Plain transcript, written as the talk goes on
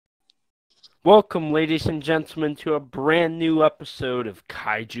Welcome, ladies and gentlemen, to a brand new episode of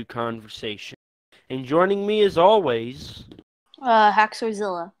Kaiju Conversation. And joining me, as always,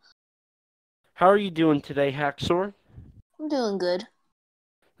 Hacksorzilla. how are you doing today, Haxor? I'm doing good.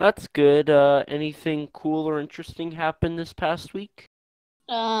 That's good. Anything cool or interesting happened this past week?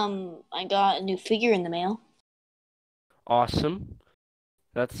 I got a new figure in the mail. Awesome.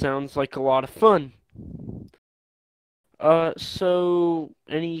 That sounds like a lot of fun. So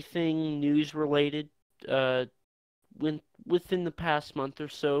anything news related, uh, within the past month or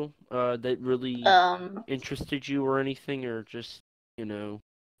so, that really Um, interested you or anything, or just, the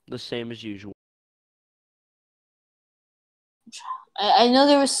same as usual? I know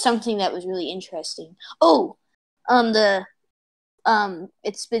there was something that was really interesting. Oh,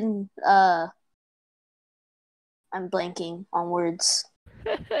 it's been, I'm blanking on words.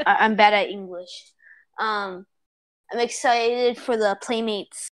 I'm bad at English. I'm excited for the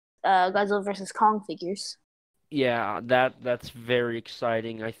Playmates, Godzilla vs. Kong figures. Yeah, that's very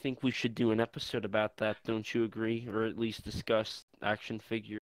exciting. I think we should do an episode about that, don't you agree? Or at least discuss action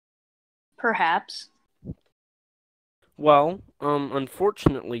figures. Perhaps. Well,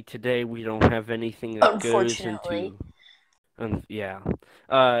 unfortunately today we don't have anything that goes Unfortunately. into yeah.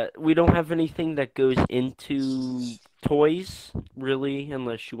 We don't have anything that goes into toys, really,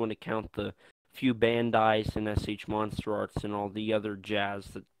 unless you want to count the few Bandais and SH Monster Arts and all the other jazz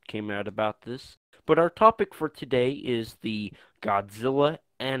that came out about this. But our topic for today is the Godzilla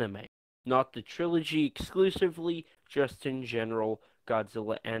anime. Not the trilogy exclusively, just in general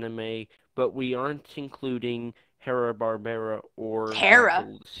Godzilla anime, but we aren't including Hanna-Barbera or Terra.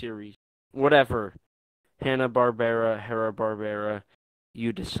 Godzilla series. Whatever. Hanna-Barbera,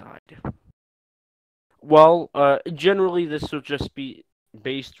 you decide. Well, generally this will just be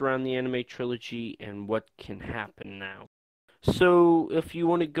based around the anime trilogy and what can happen now. So, if you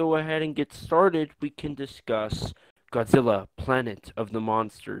want to go ahead and get started, we can discuss Godzilla, Planet of the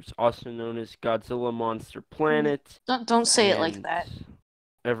Monsters, also known as Godzilla Monster Planet, Don't say it like and that.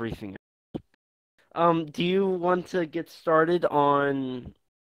 everything else. Do you want to get started on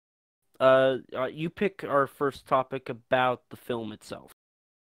you pick our first topic about the film itself.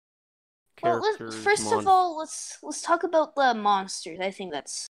 Well, Characters, first of all, let's talk about the monsters. I think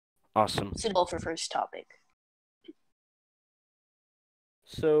that's awesome. suitable for first topic.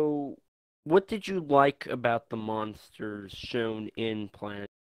 So, what did you like about the monsters shown in Planet?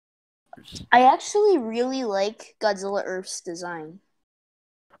 I actually really like Godzilla Earth's design.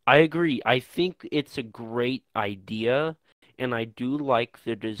 I agree. I think it's a great idea, and I do like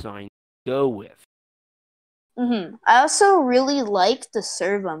the design to go with. I also really like the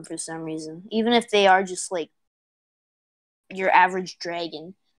Servum for some reason, even if they are just like your average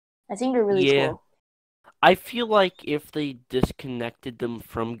dragon. I think they're really Yeah. cool. I feel like if they disconnected them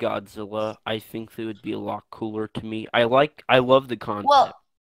from Godzilla, I think they would be a lot cooler to me. I love the concept. Well,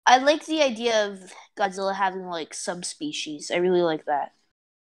 I like the idea of Godzilla having like subspecies. I really like that.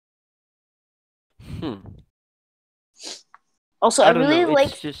 Also, I don't really know. like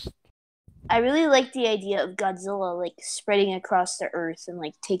It's just I really like the idea of Godzilla like spreading across the earth and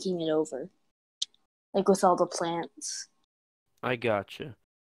like taking it over. Like with all the plants. I gotcha.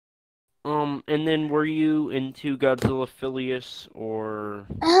 And then were you into Godzilla Filius or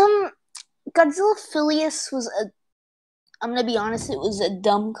Godzilla Filius was I'm gonna be honest, it was a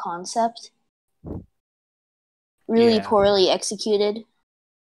dumb concept. Really poorly executed.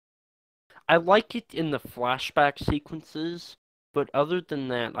 I like it in the flashback sequences, but other than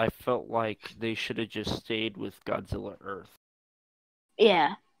that, I felt like they should have just stayed with Godzilla Earth.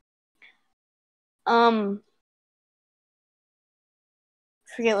 Yeah.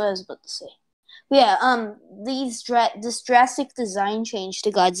 Forget what I was about to say. Yeah, this drastic design change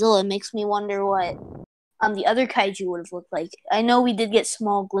to Godzilla makes me wonder what the other kaiju would have looked like. I know we did get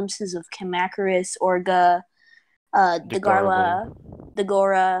small glimpses of Kamacuras, Orga, Dagarla,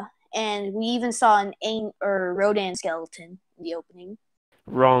 Dagora, and we even saw an Aang or Rodan skeleton in the opening.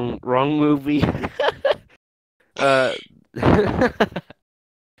 Wrong movie.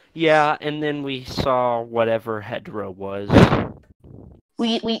 Yeah, and then we saw whatever Hedorah was.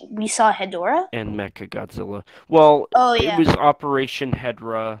 We saw Hedorah? And Mechagodzilla. Well, yeah. It was Operation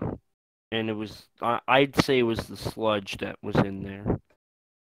Hedorah, and it was, I'd say it was the sludge that was in there.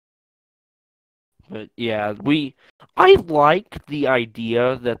 But yeah, I like the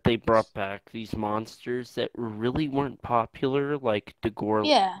idea that they brought back these monsters that really weren't popular, like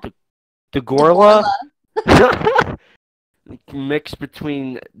Yeah. Dagorla? Mix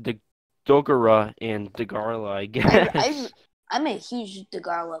between the Dogora and Dagarla, I guess. I'm a huge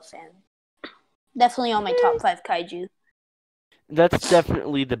Dagarla fan. Definitely on my top 5 kaiju. That's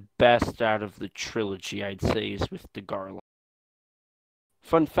definitely the best out of the trilogy, I'd say, is with Dagorla.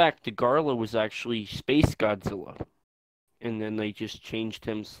 Fun fact, Dagorla was actually Space Godzilla, and then they just changed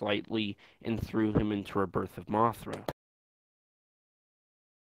him slightly and threw him into Rebirth of Mothra.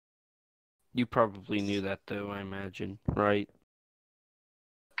 You probably knew that, though, I imagine, right?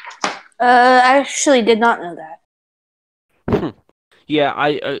 I actually did not know that.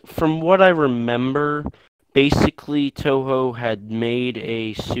 Yeah, from what I remember, basically Toho had made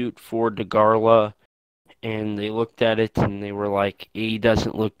a suit for Dagorla, and they looked at it and they were like, he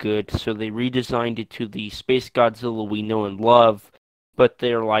doesn't look good, so they redesigned it to the Space Godzilla we know and love, but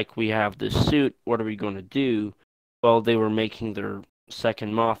they're like, we have this suit, what are we going to do? Well, they were making their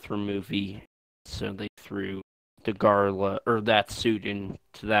second Mothra movie, so they threw Dagorla, or that suit into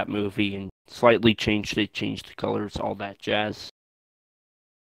that movie and slightly changed it, changed the colors, all that jazz.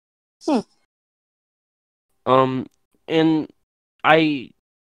 Hmm. And I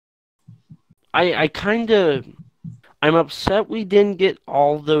kind of, I'm upset we didn't get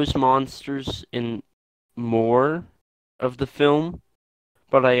all those monsters in more of the film,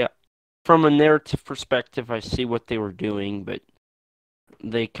 but from a narrative perspective, I see what they were doing, but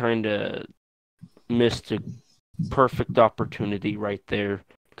they kind of missed a perfect opportunity right there,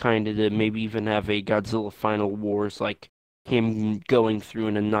 kind of to maybe even have a Godzilla Final Wars, like him going through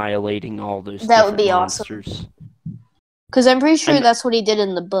and annihilating all those That would different be awesome. monsters. Because I'm pretty sure And that's what he did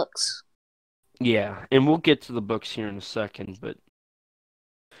in the books. yeah, and we'll get to the books here in a second, but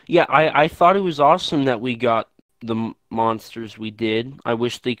yeah, I thought it was awesome that we got the monsters we did. I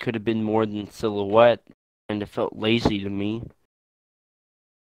wish they could have been more than silhouette, and it felt lazy to me.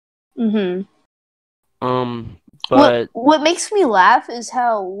 Mm-hmm. But What makes me laugh is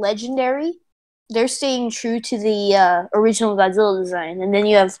how Legendary they're staying true to the original Godzilla design, and then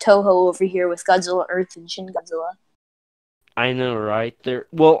you have Toho over here with Godzilla Earth and Shin Godzilla. I know, right?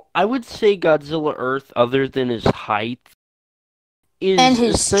 Well, I would say Godzilla Earth, other than his height, And is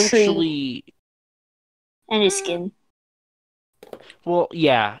his tree essentially, and his skin. well,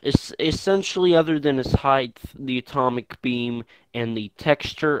 yeah, it's essentially other than his height, the atomic beam, and the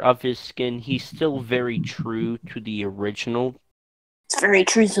texture of his skin, he's still very true to the original. It's very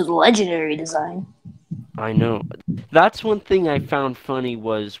true to the Legendary design. I know. That's one thing I found funny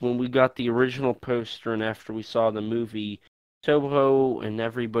was when we got the original poster and after we saw the movie, Toho and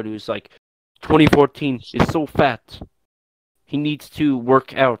everybody was like, 2014 is so fat. He needs to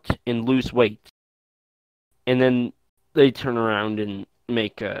work out and lose weight. And then they turn around and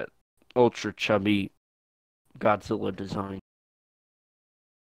make a ultra chubby Godzilla design.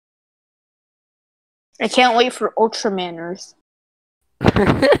 I can't wait for Ultraman Earth.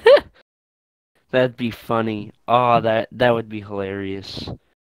 That'd be funny. That would be hilarious.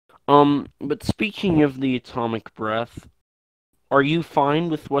 But speaking of the atomic breath, are you fine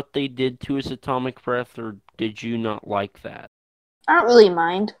with what they did to his atomic breath, or did you not like that? I don't really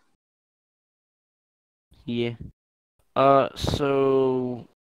mind. Yeah. So...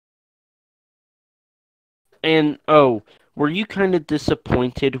 And, oh, were you kind of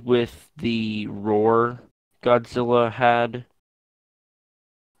disappointed with the roar Godzilla had?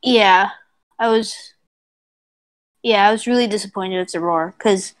 Yeah, I was. Yeah, I was really disappointed with the roar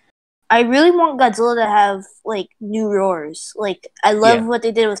because I really want Godzilla to have like new roars. Like I love Yeah. what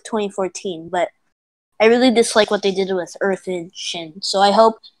they did with 2014, but I really dislike what they did with Earth and Shin. So I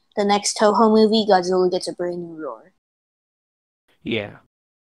hope the next Toho movie, Godzilla gets a brand new roar. Yeah.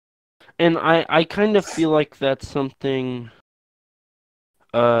 And I kind of feel like that's something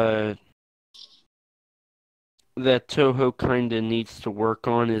uh that Toho kind of needs to work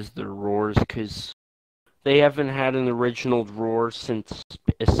on is their roars, because they haven't had an original roar since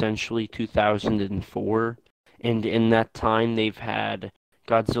essentially 2004, and in that time they've had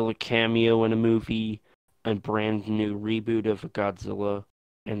Godzilla cameo in a movie, a brand new reboot of a Godzilla,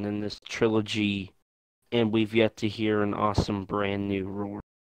 and then this trilogy, and we've yet to hear an awesome brand new roar.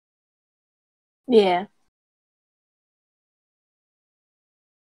 Yeah.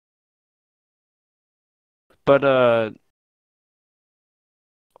 But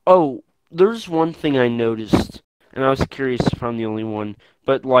oh, there's one thing I noticed, and I was curious if I'm the only one,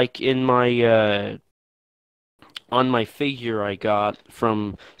 but like in my on my figure I got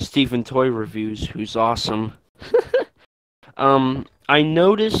from Stephen Toy Reviews, who's awesome. I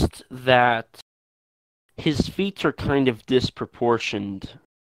noticed that his feet are kind of disproportioned.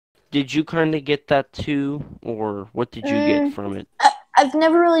 Did you kind of get that too, or what did you get from it? I've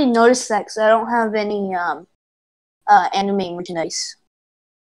never really noticed that because I don't have any anime merchandise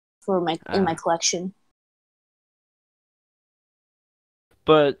for in my collection.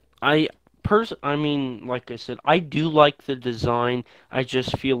 But I I mean, like I said, I do like the design. I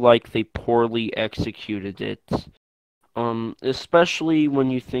just feel like they poorly executed it. Especially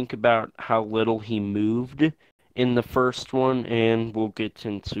when you think about how little he moved in the first one, and we'll get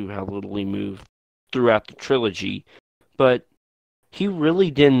into how little he moved throughout the trilogy. But he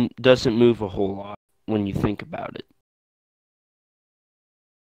really doesn't move a whole lot when you think about it.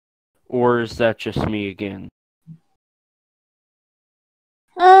 Or is that just me again?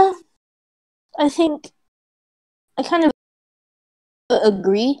 I think I kind of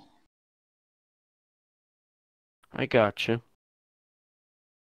agree. I gotcha.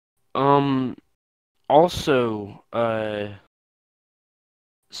 Also,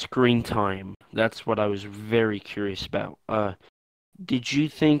 screen time. That's what I was very curious about. Did you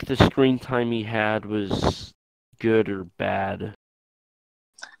think the screen time he had was good or bad?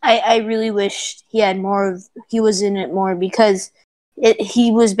 I really wished he was in it more because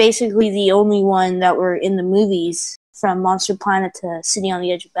he was basically the only one that were in the movies from Monster Planet to City on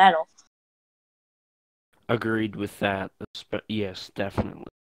the Edge of Battle. Agreed with that. Yes, definitely.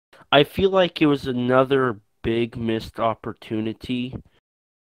 I feel like it was another big missed opportunity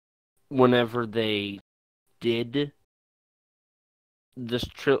whenever they did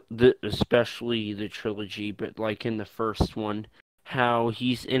especially the trilogy, but like in the first one, how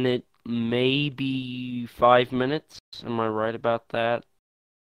he's in it maybe 5 minutes. Am I right about that?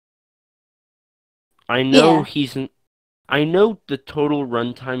 I know Yeah. I know the total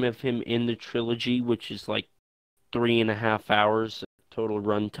runtime of him in the trilogy, which is like 3.5 hours total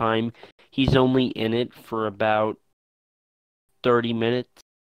runtime. He's only in it for about 30 minutes,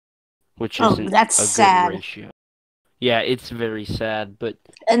 which Oh, isn't that's a good sad. ratio. Yeah, it's very sad, but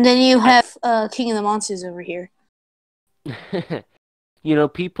And then you have King of the Monsters over here. you know,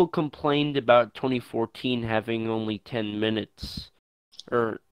 people complained about 2014 having only 10 minutes.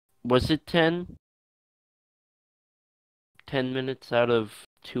 Or was it 10? 10 minutes out of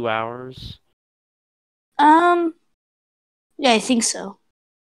 2 hours? Yeah, I think so.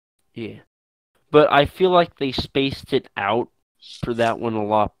 Yeah. But I feel like they spaced it out for that one a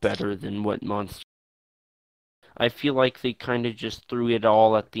lot better than what Monster. I feel like they kind of just threw it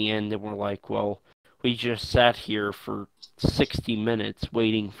all at the end and were like, well, we just sat here for 60 minutes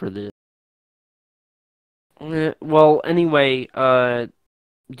waiting for this. Well, anyway, do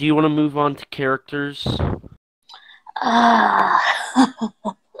you want to move on to characters? Ah.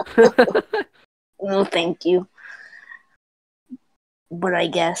 No, thank you. But I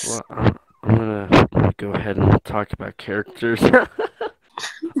guess. Well, I'm gonna go ahead and talk about characters.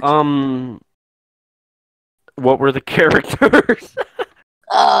 What were the characters?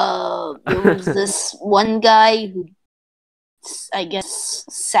 There was this one guy who, I guess,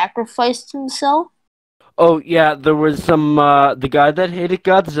 sacrificed himself. Oh yeah, there was some the guy that hated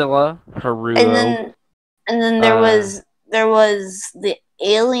Godzilla, Haruo. And then there was the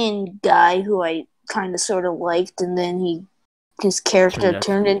alien guy who I kind of sort of liked, and then his character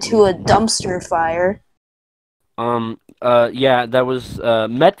turned into a dumpster fire. Yeah, that was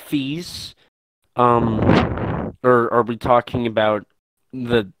Metphys. Or are we talking about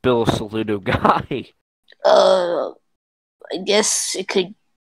the Bill Saluto guy? I guess it could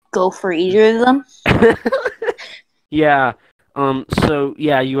go for either of them. Yeah. So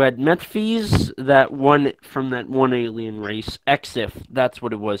yeah, you had Metphys, that one from that one alien race, Exif. That's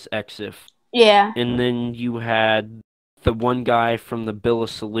what it was, Exif. Yeah. And then you had the one guy from the Bill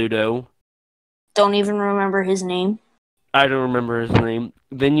Saluto. Don't even remember his name. I don't remember his name.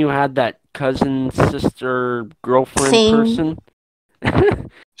 Then you had that cousin, sister, girlfriend person. Wait,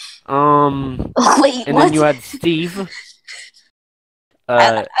 and what? then you had Steve.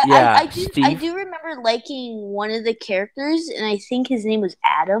 I Steve. do remember liking one of the characters, and I think his name was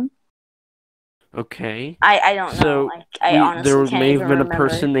Adam. Okay. I don't know. I honestly there can't may even have been remember. A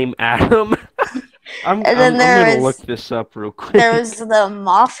person named Adam. I'm gonna look this up real quick. There was the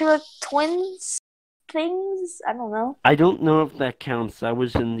Mothra twins things. I don't know. I don't know if that counts. I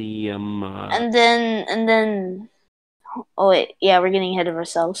was in the And then. Oh wait, yeah, we're getting ahead of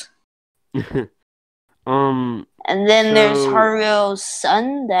ourselves. And then there's Haruo's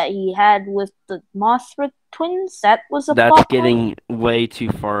son that he had with the Mothra twins. That was a plot point. That's getting way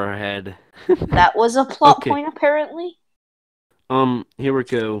too far ahead. That was a plot point, apparently. Here we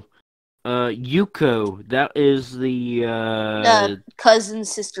go. Yuko, that is the cousin,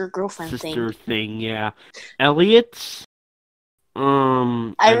 sister, girlfriend thing. Yeah. Elliot.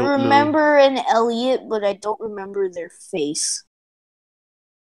 I remember an Elliot, but I don't remember their face.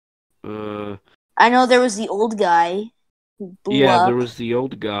 I know there was the old guy who blew up. There was the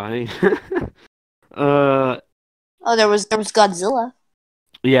old guy. Oh, there was Godzilla.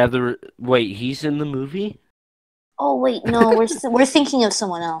 Yeah, wait, he's in the movie? Oh wait, no, we're thinking of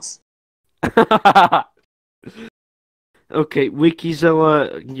someone else. Okay,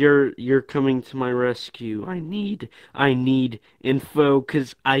 Wikizilla, you're coming to my rescue. I need info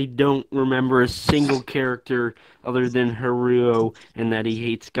because I don't remember a single character other than Haruo and that he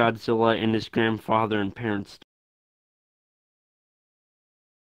hates Godzilla and his grandfather and parents.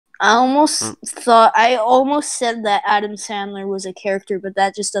 I almost said that Adam Sandler was a character, but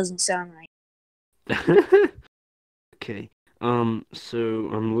that just doesn't sound right. Okay. So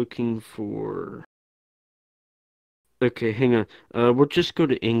I'm looking for. Okay, hang on. We'll just go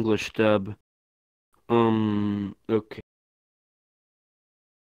to English dub. Okay.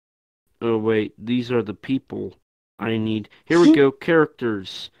 Oh wait, these are the people I need. Here we go.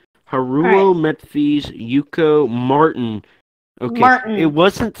 Characters: Haruo, Alright. Metphis, Yuko, Martin. Okay, it Martin.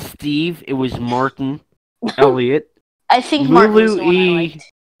 wasn't Steve. It was Martin Elliot. I think Martin was Lulu the one I E.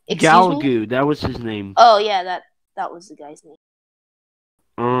 liked. Excuse me? Galgu. That was his name. Oh yeah, that was the guy's name.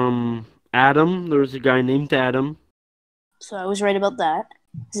 Adam. There was a guy named Adam. So I was right about that.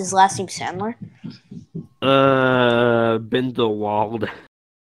 Is his last name Sandler? Bindelwald.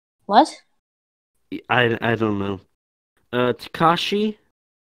 What? I don't know. Takashi.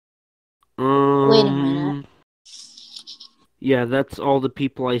 Wait a minute. Yeah, that's all the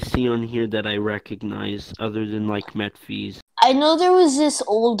people I see on here that I recognize, other than like Metphis. I know there was this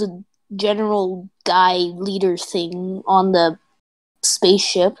old general guy leader thing on the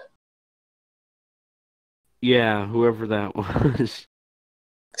spaceship. Yeah, whoever that was.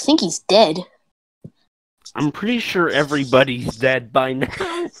 I think he's dead. I'm pretty sure everybody's dead by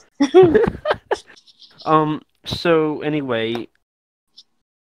now. So anyway,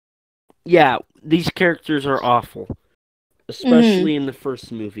 yeah, these characters are awful, especially in the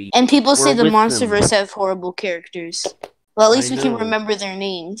first movie. And people say We're the with MonsterVerse them. have horrible characters. Well, at least I we can know. remember their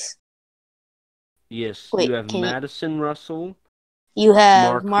names. Yes, Wait, you have can you- Madison Russell, You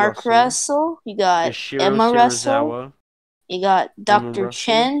have Mark Mark Russell, Russell. You got Ishiro Emma Russell. Serizawa, You got Emma Dr. Russell.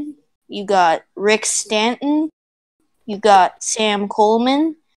 Chen. You got Rick Stanton. You got Sam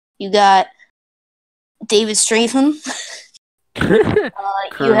Coleman. You got David Stratham. You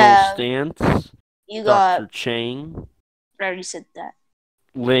Colonel have. Stantz, You got. Dr. Chang, I already said that.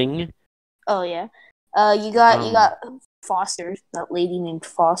 Ling. Oh yeah. You got Foster. That lady named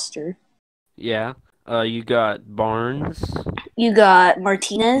Foster. Yeah. You got Barnes, You got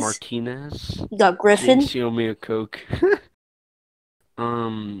Martinez. Martinez, You got Griffin. Jinx, you owe me a Coke.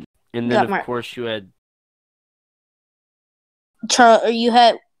 And then got of course you had You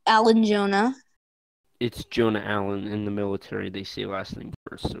had Alan Jonah. it's Jonah Allen in the military. They say last name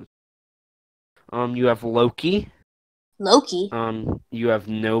first. So. You have Loki. Loki. You have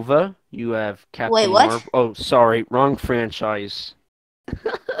Nova. You have Captain Wait, what? Marvel. Oh, sorry, wrong franchise.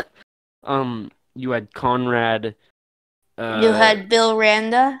 You had Conrad. You had Bill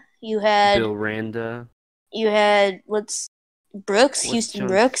Randa. You had Bill Randa. You had Brooks, What's Houston John-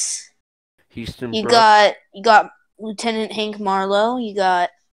 Brooks. Houston You Brooks. got Lieutenant Hank Marlowe. You got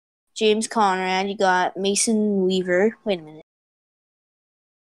James Conrad. You got Mason Weaver. Wait a minute.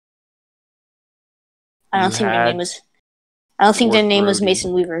 I don't think their name was. I don't think their Fort name was Brody.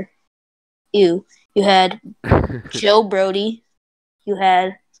 Mason Weaver. You had Joe Brody. You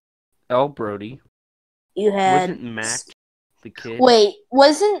had L. Brody. You had. Wasn't Mac the kid? Wait,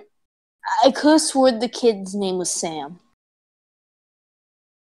 wasn't. I could have sworn the kid's name was Sam.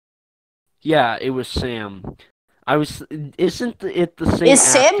 Yeah, it was Sam. Isn't it the same Is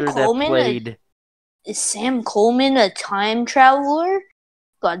Sam actor Coleman that played? Is Sam Coleman a time traveler?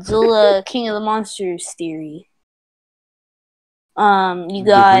 Godzilla, King of the Monsters theory. You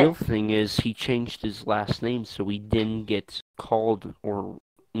got. The real thing is he changed his last name so he didn't get called or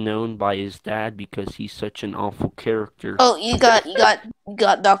known by his dad because he's such an awful character. Oh, you got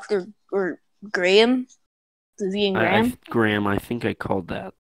Dr. or Graham, Vivian Graham. Graham, I think I called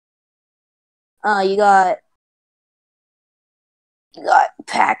that. You got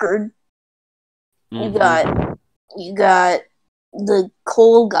Packard. Mhm. You got the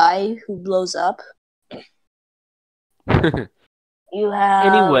coal guy who blows up. You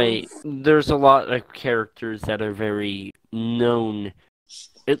have. Anyway, there's a lot of characters that are very known.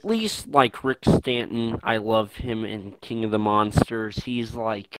 At least like Rick Stanton, I love him in King of the Monsters. He's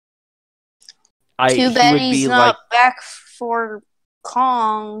like, Too bad he's not back for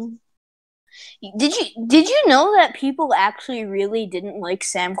Kong. Did you know that people actually really didn't like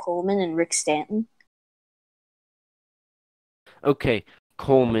Sam Coleman and Rick Stanton? Okay,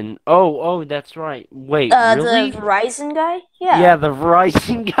 Coleman. Oh, that's right. Wait, really? The Verizon guy? Yeah. Yeah, the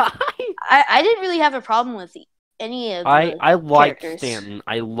Verizon guy. I didn't really have a problem with any of I the I liked characters. Stanton.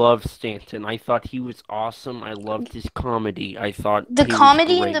 I loved Stanton. I thought he was awesome. I loved his comedy. I thought The he was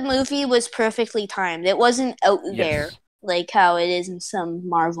comedy in great. the movie was perfectly timed. It wasn't out there Yes. like how it is in some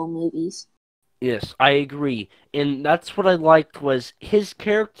Marvel movies. Yes, I agree. And that's what I liked was his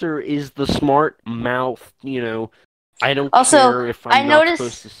character is the smart mouth, I don't Also, care if I I'm not supposed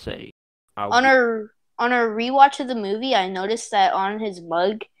noticed to say. on our rewatch of the movie, I noticed that on his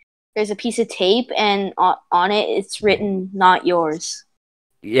mug there's a piece of tape, and on it it's written "Not yours."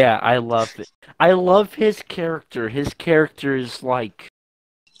 Yeah, I love it. I love his character. His character is like,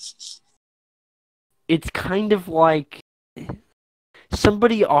 it's kind of like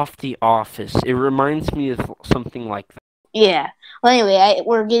somebody off The Office. It reminds me of something like Yeah. Well, anyway,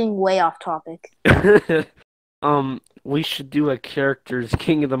 we're getting way off topic. that. We should do a characters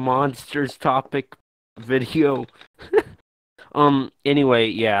King of the Monsters topic video. Anyway,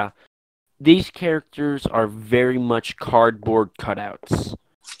 yeah. These characters are very much cardboard cutouts.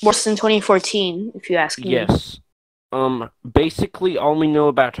 Worse than 2014, if you ask me. Yes. Basically, all we know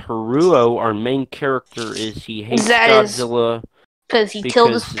about Haruo, our main character, is he hates Godzilla because he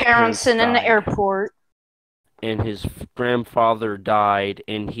killed his his parents in an died, airport. and his grandfather died,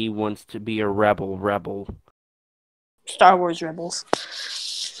 and he wants to be a rebel. Star Wars Rebels.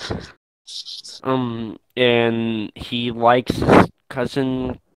 And he likes his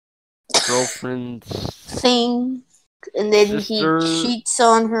cousin girlfriend's thing, and then sister. He cheats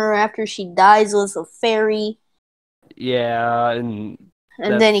on her after she dies with a fairy. Yeah, and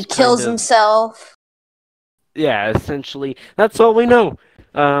then he kills himself. Yeah, essentially, that's all we know.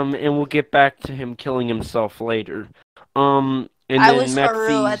 And we'll get back to him killing himself later. And I was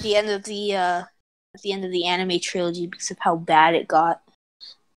Haru at the end of the anime trilogy because of how bad it got.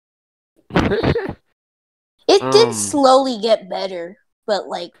 It did slowly get better, but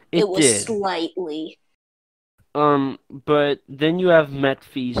it was slightly. But then you have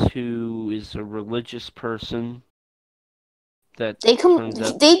Metphis, who is a religious person. That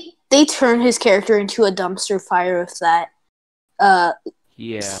they turn his character into a dumpster fire with that.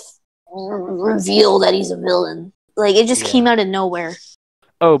 Reveal that he's a villain. It just came out of nowhere.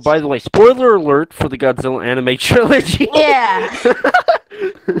 Oh, by the way, spoiler alert for the Godzilla anime trilogy. Yeah.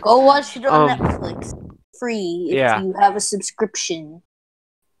 Go watch it on Netflix. Free if you have a subscription.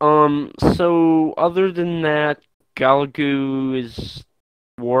 So other than that, Galagu is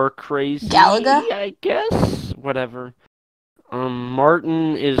war crazy. Galaga? I guess. Whatever.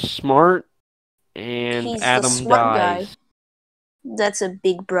 Martin is smart, and he's Adam the smart dies. Guy. That's a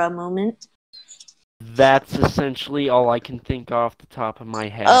big bruh moment. That's essentially all I can think off the top of my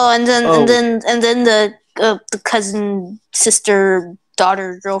head. Oh, and then the cousin, sister,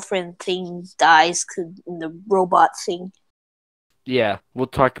 daughter, girlfriend thing dies in the robot thing. Yeah, we'll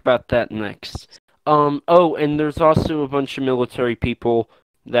talk about that next. Oh, and there's also a bunch of military people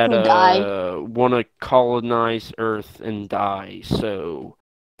that want to colonize Earth and die. So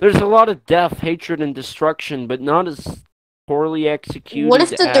there's a lot of death, hatred, and destruction, but not as poorly executed. What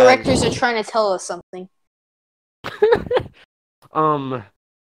if the directors are trying to tell us something?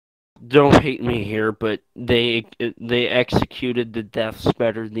 Don't hate me here, but they executed the deaths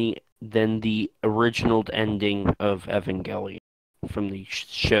better than the original ending of Evangelion from the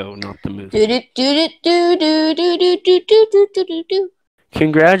show, not the movie.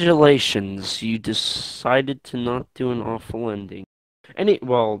 Congratulations, you decided to not do an awful ending. Kind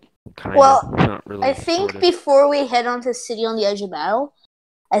of, not really. I think before we head on to City on the Edge of Battle,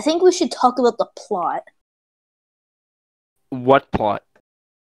 I think we should talk about the plot. What plot?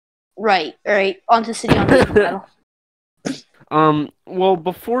 Right, onto City on the Edge of Battle. Well,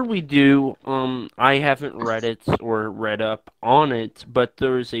 before we do, I haven't read it or read up on it, but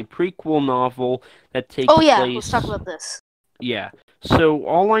there's a prequel novel that takes place... Oh yeah, let's talk about this. Yeah. So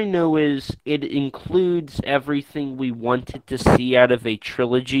all I know is it includes everything we wanted to see out of a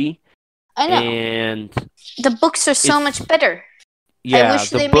trilogy. I know. And the books are so much better. Yeah, I wish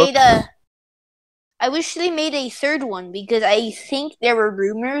they made a third one because I think there were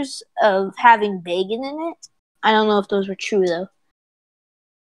rumors of having Bagan in it. I don't know if those were true though.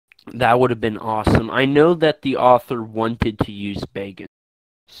 That would have been awesome. I know that the author wanted to use Bagan.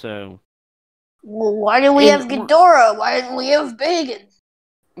 So well, why didn't we have Ghidorah? Why didn't we have Bagan?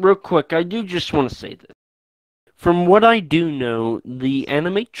 Real quick, I do just want to say this. From what I do know, the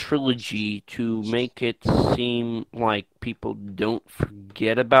anime trilogy, to make it seem like people don't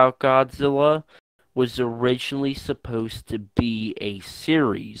forget about Godzilla, was originally supposed to be a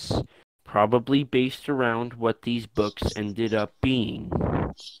series, probably based around what these books ended up being.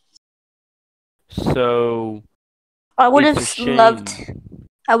 So I would have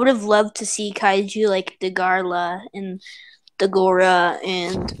I would have loved to see kaiju like the Garla and the Gora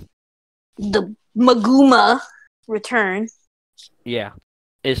and the Maguma return. Yeah.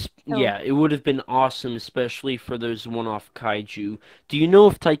 Yeah, it would have been awesome, especially for those one-off kaiju. Do you know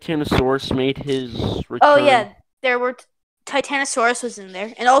if Titanosaurus made his return? Oh yeah, there were Titanosaurus was in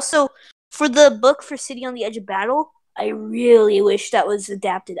there, and also for the book for City on the Edge of Battle, I really wish that was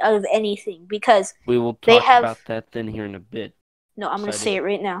adapted out of anything because we will talk about that then here in a bit. No, I'm gonna say it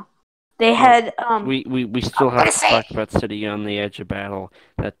right now. They had We still have to talk about City on the Edge of Battle,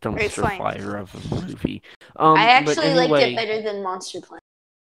 that dumpster fire of a movie. I actually liked it better than Monster Planet.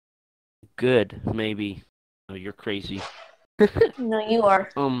 Good, maybe. Oh, you're crazy. No, you are.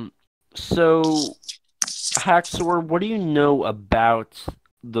 So, Haxor, what do you know about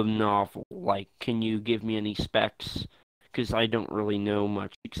the novel? Like, can you give me any specs? Because I don't really know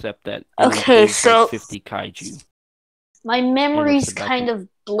much except that so 50 kaiju. My memory's kind of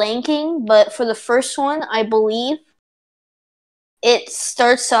blanking, but for the first one, I believe it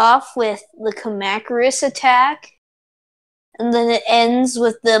starts off with the Kamacuras attack, and then it ends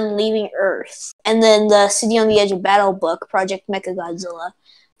with them leaving Earth. And then the City on the Edge of Battle book, Project Mechagodzilla,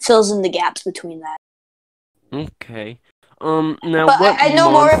 fills in the gaps between that. Okay. Now, but I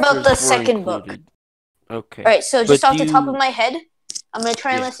know more about the second book. Okay. Alright, so just off the top of my head, I'm going to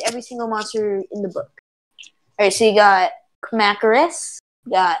try and list every single monster in the book. Alright, so you got Kamacuras,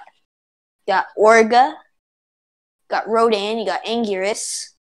 got Orga, got Rodan, you got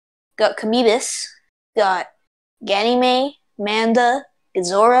Anguirus, got Kamibus, got Ganymede, Manda,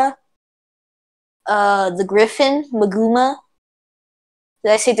 Gazora, the Griffin, Maguma.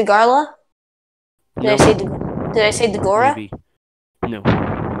 Did I say Degarla? Did I say Dagora? Maybe. No.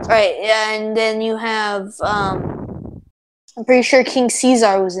 Alright, and then you have I'm pretty sure King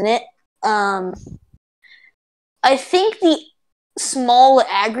Caesar was in it. I think the small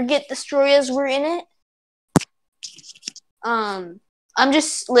aggregate destroyers were in it. I'm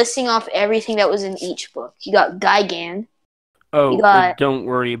just listing off everything that was in each book. You got Gigan. Oh, don't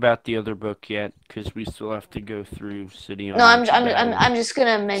worry about the other book yet, because we still have to go through City on. No, I'm just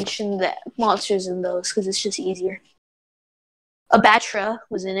gonna mention the monsters in those because it's just easier. Abatra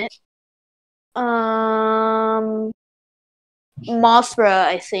was in it. Mothra,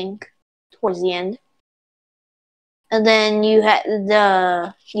 I think, towards the end. And then you had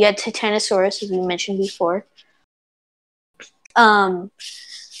Titanosaurus, as we mentioned before. I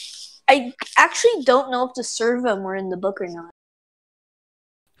actually don't know if the Servum were in the book or not.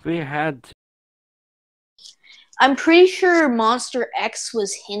 We had. I'm pretty sure Monster X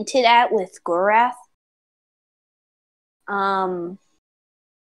was hinted at with Gorath.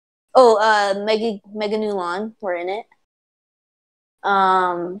 Meganulon were in it.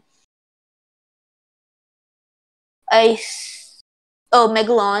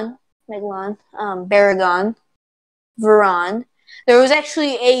 Megalon, Baragon, Varan. There was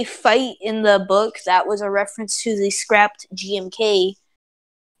actually a fight in the book that was a reference to the scrapped GMK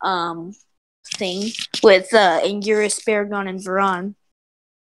thing with Anguirus, Baragon, and Varan.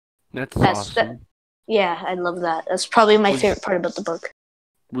 That's awesome. Yeah, I love that. That's probably my favorite part about the book.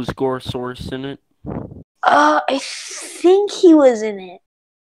 Was Gorosaurus in it? I think he was in it.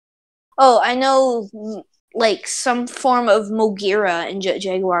 Oh, I know, like, some form of Mogira and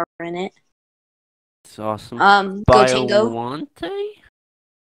Jaguar were in it. It's awesome. Gotengo.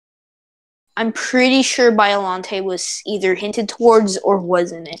 I'm pretty sure Biolante was either hinted towards or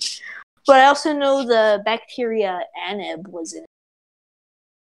was in it. But I also know the bacteria Aneb was in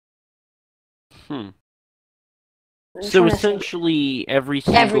it. So essentially every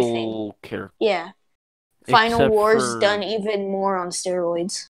single character. Yeah. Final War's done even more on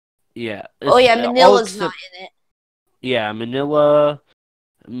steroids. Yeah. Oh yeah, Manila's not in it. Yeah, Manila,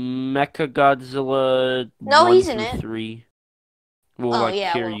 Mechagodzilla. No, he's in it. 3. Well,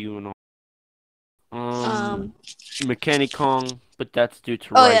 Kiryu and all. Mechanicon, but that's due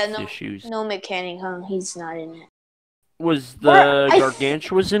to rights issues. No Mechanicon, he's not in it. Was the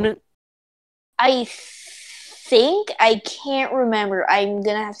Gargantua's in it? I can't remember. I'm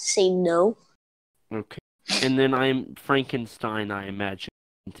gonna have to say no. Okay. And then Frankenstein, I imagine.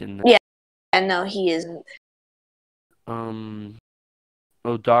 Yeah, no, he isn't. Odaku?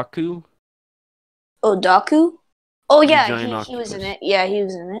 Odaku? Oh yeah, he was in it. Yeah, he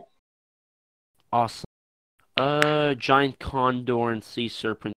was in it. Awesome. Giant Condor and Sea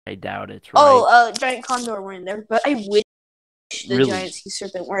Serpent, I doubt it, right? Giant Condor were in there, but I wish the Giant Sea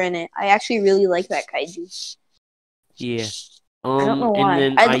Serpent were in it. I actually really like that kaiju. Yeah. I don't know why.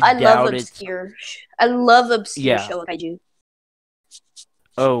 And then I love obscure. I love obscure show kaiju.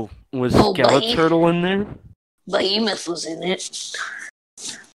 Oh, was Skeleturtle in there? Behemoth was in it.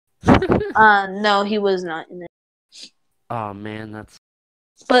 No, he was not in it. Oh man, that's.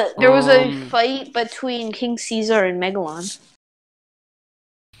 But there was a fight between King Caesar and Megalon.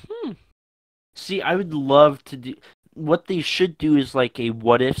 See, I would love to do. What they should do is like a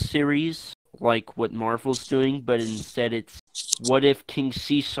what if series, like what Marvel's doing, but instead it's what if King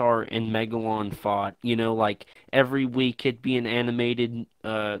Caesar and Megalon fought. Like every week it'd be an animated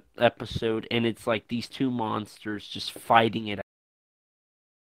episode, and it's like these two monsters just fighting it out.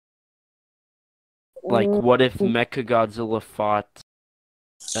 Like, what if Mechagodzilla fought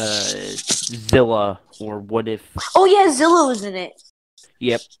Zilla, or what if... Oh yeah, Zilla was in it.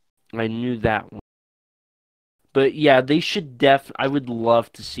 Yep, I knew that one. But yeah, they should I would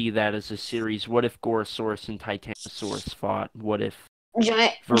love to see that as a series. What if Gorosaurus and Titanosaurus fought? What if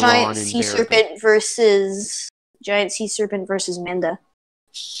Giant sea serpent versus Manda?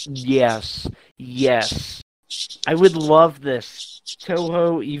 Yes. I would love this.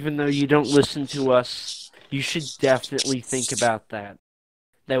 Toho, even though you don't listen to us, you should definitely think about that.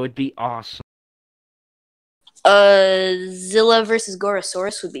 That would be awesome. Zilla versus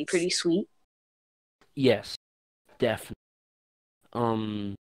Gorosaurus would be pretty sweet. Yes, definitely.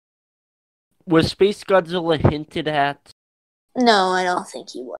 Was Space Godzilla hinted at? No, I don't think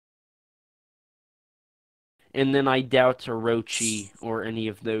he was. And then I doubt Orochi or any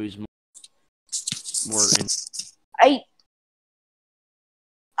of those were in.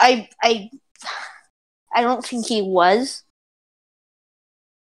 I don't think he was.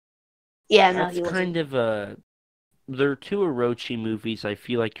 Yeah, no, he wasn't. Kind of a. There are two Orochi movies I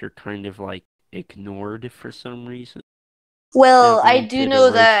feel like you're kind of like ignored for some reason. Well, I do know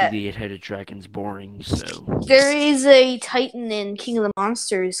Orochi, that the eight-headed dragon's boring, so... There is a titan in King of the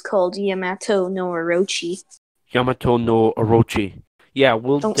Monsters called Yamato no Orochi. Yamato no Orochi. Yeah,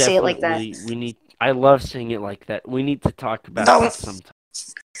 we'll Don't definitely... say it like that. We need... I love saying it like that. We need to talk about that sometime.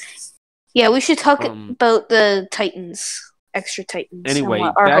 Yeah, we should talk about the Titans. Extra Titans. Anyway,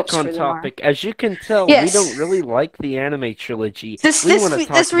 back on topic. As you can tell, we don't really like the anime trilogy. We want to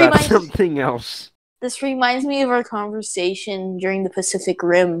talk about something else. This reminds me of our conversation during the Pacific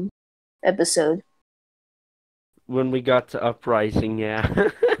Rim episode. When we got to Uprising, yeah.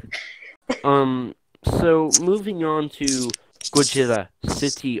 So, moving on to Gojira,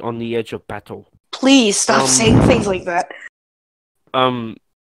 City on the Edge of Battle. Please stop saying things like that.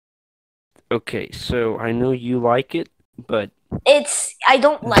 Okay, so I know you like it, but... I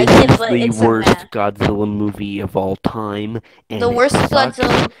don't like it, but it's the worst Godzilla movie of all time. And the worst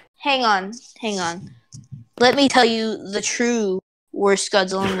Godzilla... Hang on. Let me tell you the true worst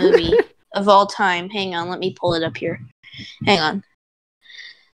Godzilla movie of all time. Hang on, let me pull it up here. Hang on.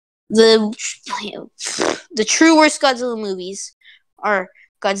 The true worst Godzilla movies are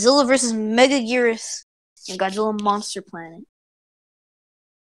Godzilla vs. Megaguirus and Godzilla Monster Planet.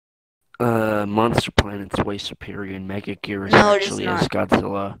 Monster Planet's way superior, and Megaguirus actually has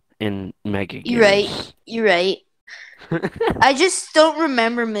Godzilla and Megaguirus. You're right. I just don't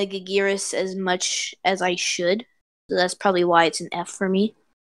remember Megaguirus as much as I should. So that's probably why it's an F for me.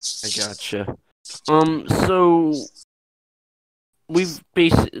 I gotcha. So we've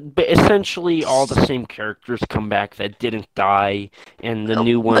essentially all the same characters come back that didn't die, and the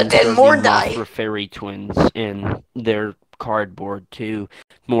new ones are the Mothra Fairy Twins, and they're cardboard too.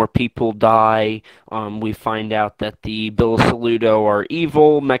 More people die. We find out that the Bill Saluto are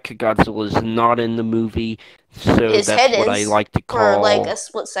evil. Mechagodzilla is not in the movie, so that's what I like to call... For like a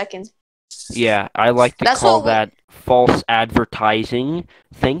split second. Yeah, I like to call that false advertising.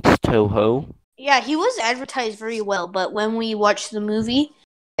 Thanks, Toho. Yeah, he was advertised very well, but when we watched the movie,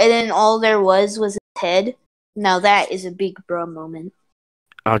 and then all there was his head, now that is a big bruh moment.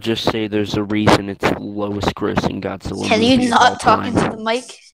 I'll just say there's a reason it's the lowest grossing Godzilla movie. Can you not talk into the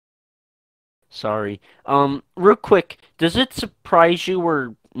mic? Sorry. Real quick, does it surprise you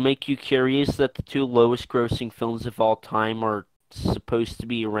or make you curious that the two lowest grossing films of all time are supposed to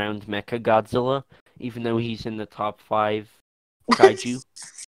be around Mechagodzilla, even though he's in the top 5 kaiju?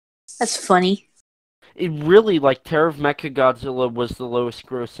 That's funny. It really, Terror of Mechagodzilla was the lowest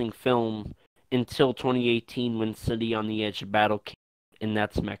grossing film until 2018 when City on the Edge of Battle came. And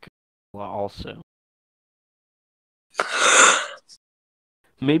that's Mechagodzilla also.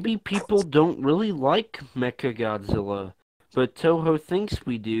 Maybe people don't really like Mechagodzilla, but Toho thinks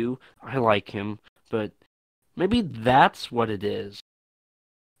we do. I like him, but maybe that's what it is.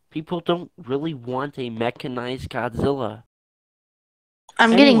 People don't really want a mechanized Godzilla.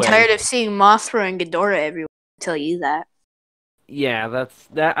 I'm getting tired of seeing Mothra and Ghidorah everywhere, I'll tell you that. Yeah,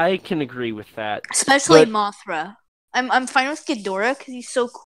 that I can agree with that. Especially Mothra. I'm fine with Ghidorah because he's so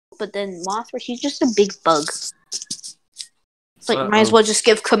cool, but then Mothra, she's just a big bug. It's like, might as Uh-oh. well just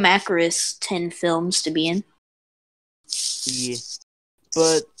give Kamacuras 10 films to be in. Yeah.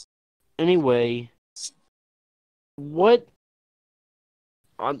 But anyway, what?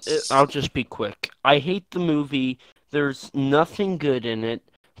 I'll just be quick. I hate the movie. There's nothing good in it.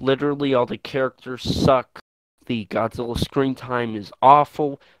 Literally, all the characters suck. The Godzilla screen time is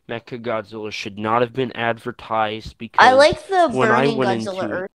awful. Mechagodzilla should not have been advertised because I like the when I Burning went Godzilla into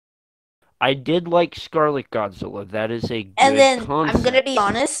it, Earth. I did like Scarlet Godzilla. That is a And good then, concept. I'm gonna be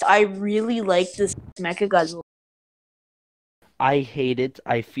honest, I really like this Mechagodzilla. I hate it.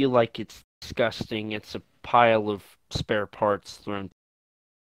 I feel like it's disgusting. It's a pile of spare parts thrown.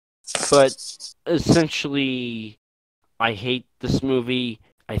 But essentially, I hate this movie.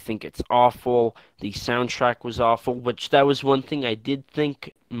 I think it's awful. The soundtrack was awful, which that was one thing I did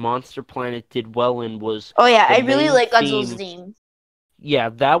think Monster Planet did well in was Oh yeah, the I really main like Godzilla's theme. theme. Yeah,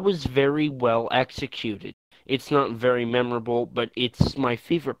 that was very well executed. It's not very memorable, but it's my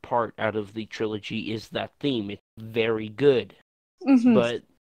favorite part out of the trilogy is that theme. It's very good. Mm-hmm. But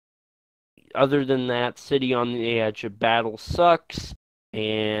other than that, City on the Edge of Battle sucks.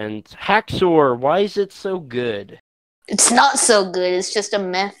 And Haxor, why is it so good? It's not so good. It's just a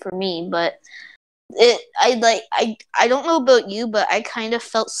meh for me, but I don't know about you, but I kind of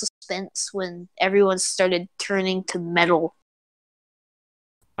felt suspense when everyone started turning to metal.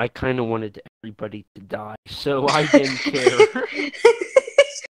 I kind of wanted everybody to die, so I didn't care.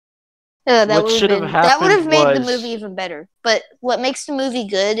 Yeah, that What should have that would have happened made the was- movie even better. But what makes the movie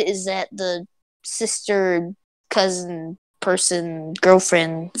good is that the sister, cousin, person,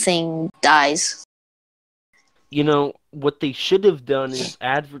 girlfriend thing dies. You know, what they should have done is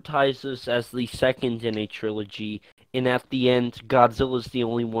advertise this as the second in a trilogy, and at the end, Godzilla's the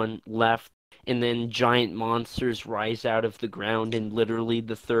only one left, and then giant monsters rise out of the ground, and literally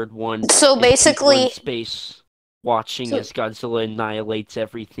the third one So is people basically, in space watching So- as Godzilla annihilates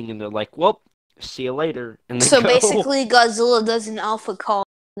everything, and they're like, well, see you later, and they so go. basically, Godzilla does an alpha call,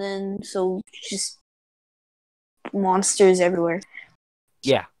 and then so just monsters everywhere.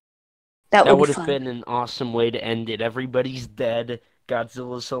 Yeah. That That would would be have fun. been an awesome way to end it. Everybody's dead,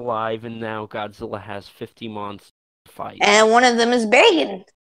 Godzilla's alive, and now Godzilla has 50 monsters to fight. And one of them is Bacon.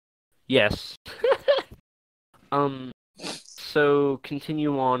 Yes. So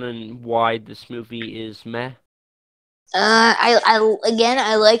continue on and why this movie is meh.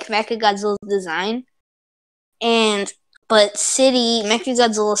 I like Mechagodzilla's design, but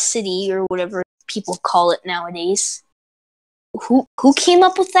Mechagodzilla City or whatever people call it nowadays. Who came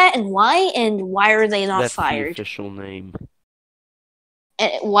up with that and why are they not That's the fired? official name.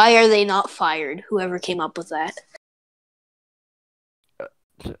 And why are they not fired? Whoever came up with that.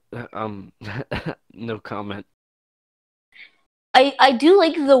 No comment. I do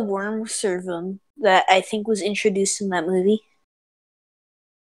like the worm servum that I think was introduced in that movie.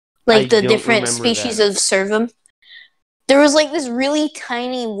 Like I the don't different remember species that. of servum. There was like this really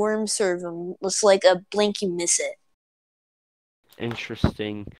tiny worm servum. Looks like a blink you miss it.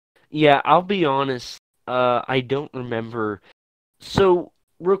 Interesting. Yeah, I'll be honest. I don't remember. So,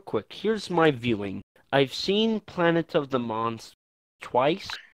 real quick, here's my viewing. I've seen Planet of the Monsters twice.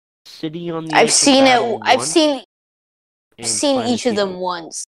 City on the Edge I've of seen Battle it. I've once, seen and seen each of Planet them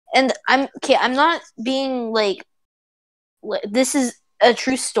once, and I'm not being like this is a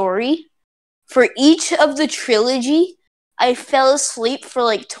true story. For each of the trilogy, I fell asleep for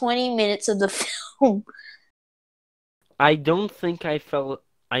like 20 minutes of the film. I don't think I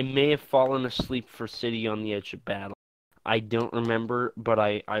may have fallen asleep for City on the Edge of Battle. I don't remember, but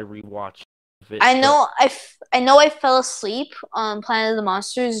I rewatched it. I know I fell asleep on Planet of the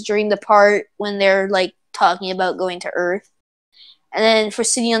Monsters during the part when they're like talking about going to Earth. And then for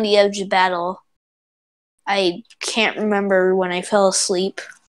City on the Edge of Battle, I can't remember when I fell asleep.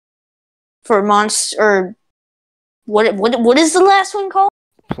 For Monster, what is the last one called?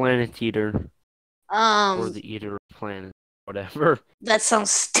 Planet Eater, or the Eater of Planets, whatever. That sounds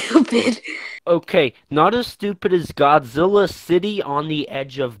stupid. Okay, not as stupid as Godzilla City on the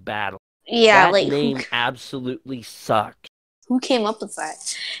Edge of Battle. Yeah, That like name absolutely sucks. who came up with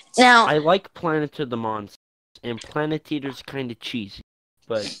that? Now, I like Planet of the Monsters, and Planet Eater's kind of cheesy,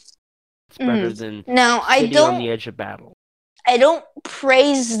 but it's better than now City on the Edge of Battle. I don't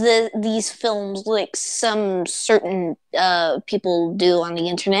praise these films like some certain people do on the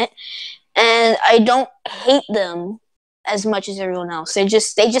internet, and I don't hate them as much as everyone else. They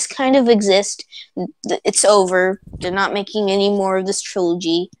just kind of exist. It's over. They're not making any more of this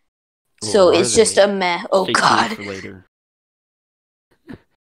trilogy, so Or are it's just they? a meh. Oh Stay God! tuned for later.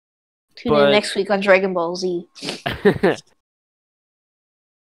 Tune in next week on Dragon Ball Z.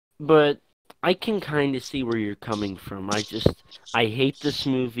 But I can kind of see where you're coming from. I hate this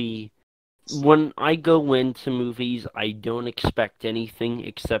movie. When I go into movies, I don't expect anything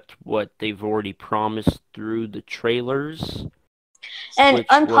except what they've already promised through the trailers, And which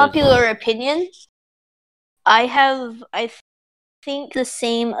was, unpopular opinion, I think the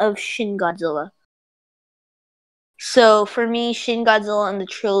same of Shin Godzilla. So for me, Shin Godzilla and the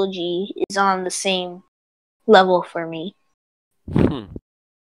trilogy is on the same level for me.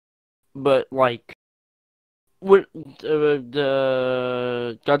 but like, when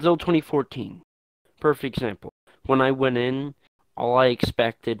the Godzilla 2014, perfect example. When I went in, all I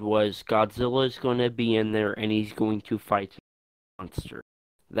expected was Godzilla's going to be in there and he's going to fight a monster.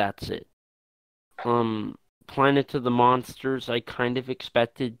 That's it. Planet of the Monsters, I kind of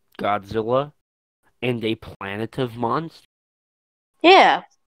expected Godzilla and a planet of monsters. Yeah,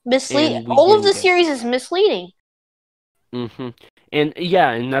 And we all of didn't the get series is misleading. And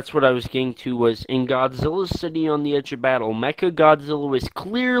yeah, and that's what I was getting to was in Godzilla City on the Edge of Battle, Mecha Godzilla was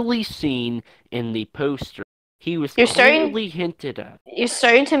clearly seen in the poster. He was You're clearly hinted at. You're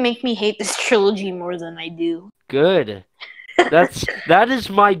starting to make me hate this trilogy more than I do. Good. That is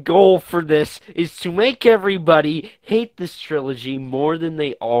my goal for this, is to make everybody hate this trilogy more than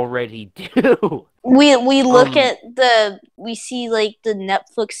they already do. We look at we see like the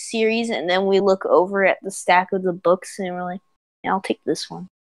Netflix series and then we look over at the stack of the books and we're like, yeah, I'll take this one.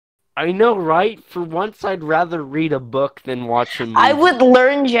 I know, right? For once, I'd rather read a book than watch a movie. I would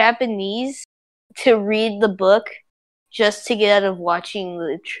learn Japanese to read the book just to get out of watching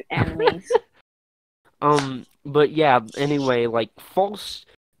the animes. But yeah, anyway, like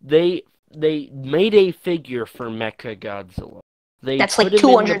they made a figure for Mecha Godzilla. That's like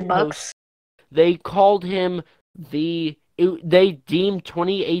 $200. They called him they deemed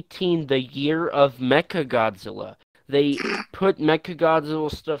 2018 the year of Mecha Godzilla. They put Mecha Godzilla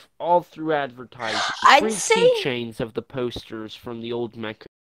stuff all through advertising. I'd say keychains of the posters from the old Mecha.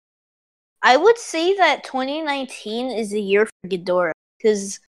 I would say that 2019 is the year for Ghidorah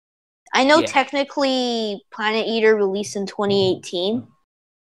because I know technically Planet Eater released in 2018,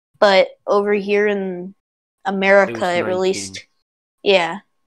 but over here in America it released. Yeah.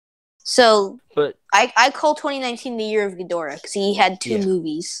 So but I call 2019 the year of Ghidorah because he had two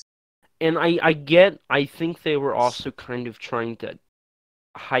movies. And I think they were also kind of trying to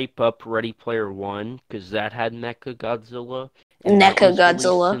hype up Ready Player One because that had Mecha Godzilla. Mecha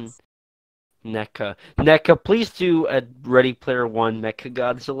Godzilla. NECA, please do a Ready Player One Mecha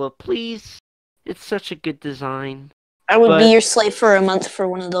Godzilla, please. It's such a good design. I would be your slave for a month for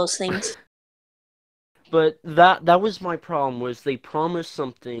one of those things. But that was my problem, was they promised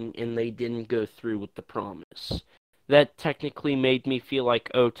something and they didn't go through with the promise. That technically made me feel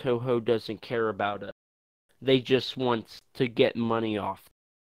like, oh, Toho doesn't care about it. They just want to get money off.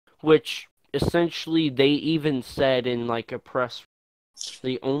 Which, essentially, they even said in, like, a press,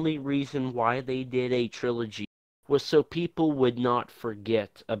 the only reason why they did a trilogy was so people would not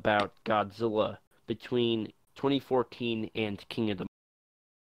forget about Godzilla between 2014 and King of the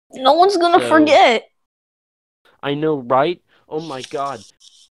Monsters. No one's gonna forget. I know, right? Oh my god.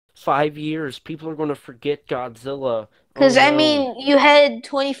 5 years, people are gonna forget Godzilla. Because, I mean, you had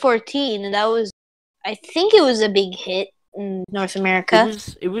 2014, and that was, I think it was a big hit in North America.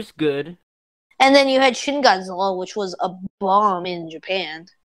 It was good. And then you had Shin Godzilla, which was a bomb in Japan.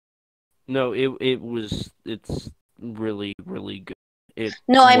 No, it's really, really good.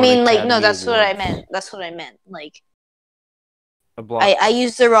 That's what I meant. That's what I meant. Like, I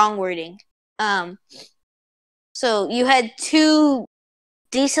used the wrong wording. So you had two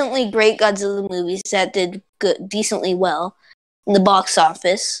decently great Godzilla movies that did decently well in the box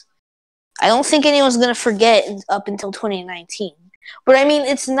office. I don't think anyone's gonna forget up until 2019. But I mean,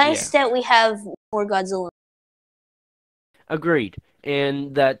 it's nice that we have more Godzilla. Agreed,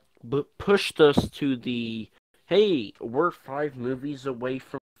 and that pushed us to the hey, we're 5 movies away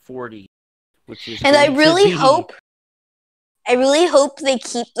from 40, which is. And I really hope they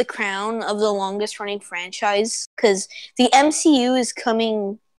keep the crown of the longest running franchise because the MCU is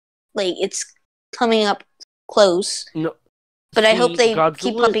coming, like it's coming up close. No, but I hope they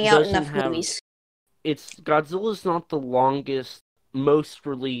keep pumping out enough movies. Godzilla's not the longest, most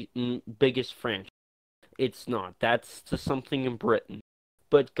biggest franchise. It's not. That's to something in Britain.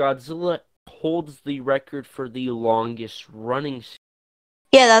 But Godzilla holds the record for the longest running series.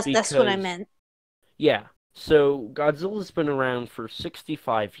 Yeah, that's what I meant. Yeah. So Godzilla's been around for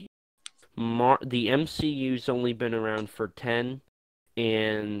 65 years. The MCU's only been around for 10,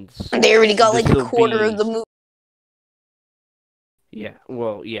 and they already got like a quarter of the movie. Yeah,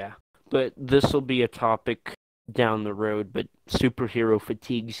 well, yeah. But this will be a topic down the road, but superhero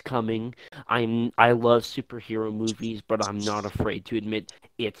fatigue's coming. I love superhero movies, but I'm not afraid to admit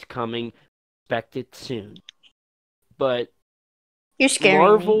it's coming. Expect it soon. But You're scaring me.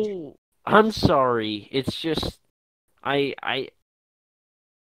 Marvel, I'm sorry. It's just I I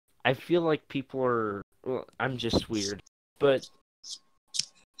I feel like people are. Well, I'm just weird, but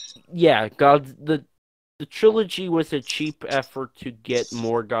yeah, the trilogy was a cheap effort to get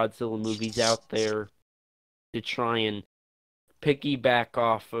more Godzilla movies out there to try and piggyback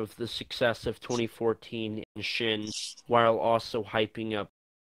off of the success of 2014 and Shin, while also hyping up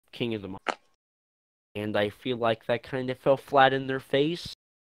King of the Monsters. And I feel like that kind of fell flat in their face.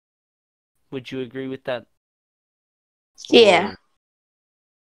 Would you agree with that? Yeah.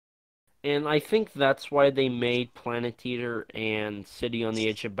 And I think that's why they made Planet Eater and City on the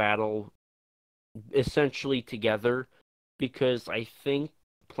Edge of Battle essentially together, because I think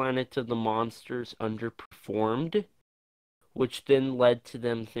Planet of the Monsters underperformed, which then led to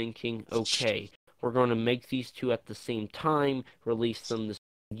them thinking, okay, we're going to make these two at the same time, release them this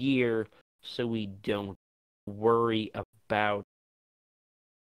year, so we don't worry about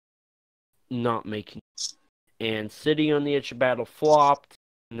not making. And City on the Edge of Battle flopped,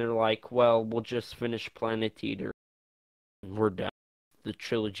 and they're like, well, we'll just finish Planet Eater, and we're done. The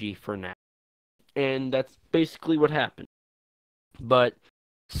trilogy for now. And that's basically what happened. But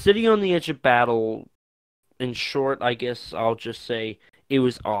City on the Edge of Battle, in short, I guess I'll just say it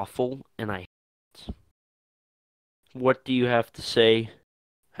was awful, and I hate it. What do you have to say,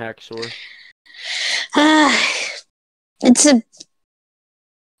 Haxor? It's a.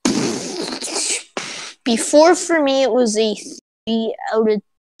 Before, for me, it was a 3 out of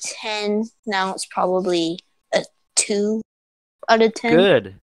 10. Now it's probably a 2 out of 10.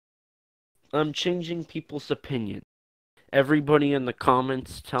 Good. I'm changing people's opinion. Everybody in the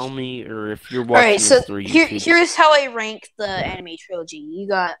comments tell me, or if you're watching this through YouTube. Here's how I rank the anime trilogy. You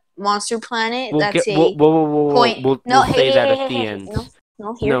got Monster Planet. We'll That's we'll say that at the end.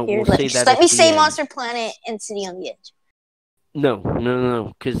 Let me say Monster Planet and City on the Edge.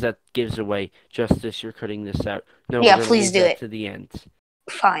 No, because that gives away. Justice, you're cutting this out. No, yeah, please do it to the end.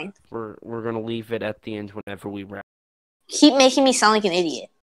 Fine. We're gonna leave it at the end whenever we wrap. Keep making me sound like an idiot.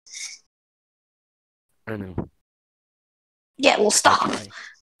 I know. Yeah, well, stop.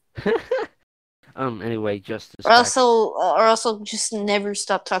 Anyway, Justice. Or also, just never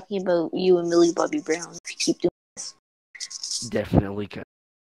stop talking about you and Millie Bobby Brown if you keep doing this. Definitely.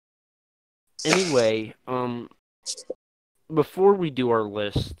 Anyway, before we do our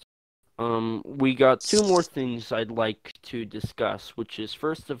list, we got 2 more things I'd like to discuss, which is,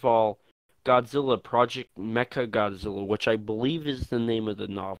 first of all, Godzilla Project Mechagodzilla, which I believe is the name of the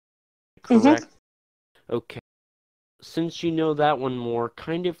novel. Correct? Mm-hmm. Okay. Since you know that one more,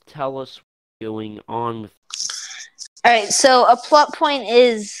 kind of tell us what's going on with. Alright, so a plot point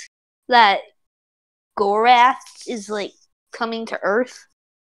is that Gorath is, like, coming to Earth,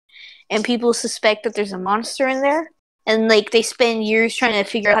 and people suspect that there's a monster in there, and, like, they spend years trying to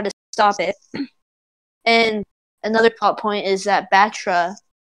figure out how to stop it. And another plot point is that Batra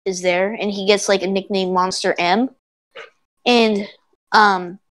is there, and he gets, like, a nickname Monster M. And,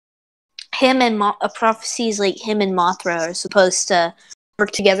 him and a prophecies like him and Mothra are supposed to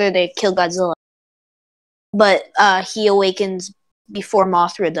work together to kill Godzilla. But he awakens before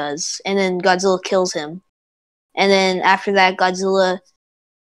Mothra does, and then Godzilla kills him. And then after that, Godzilla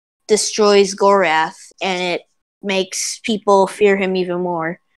destroys Gorath, and it makes people fear him even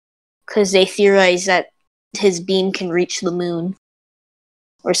more, because they theorize that his beam can reach the moon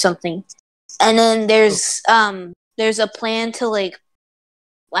or something. And then there's a plan to, like,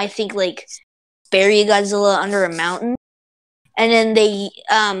 I think, like, bury Godzilla under a mountain. And then they,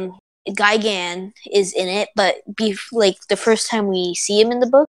 Gigan is in it, but like, the first time we see him in the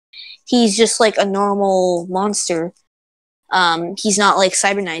book, he's just, like, a normal monster. He's not, like,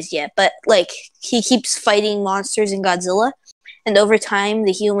 cybernized yet, but, like, he keeps fighting monsters in Godzilla. And over time,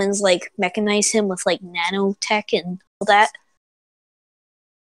 the humans, like, mechanize him with, like, nanotech and all that.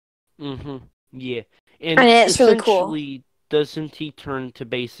 Mm-hmm. Yeah. And it's really cool. Doesn't he turn to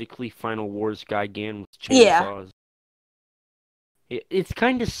basically Final Wars Gigan with chainsaws? Yeah. It's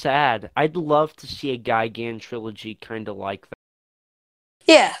kind of sad. I'd love to see a Gigan trilogy kind of like that.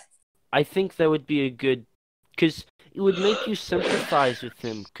 Yeah. I think that would be a good... Because it would make you sympathize with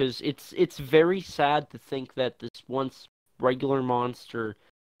him. Because it's very sad to think that this once regular monster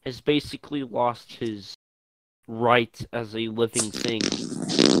has basically lost his right as a living thing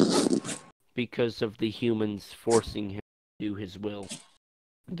because of the humans forcing him do his will,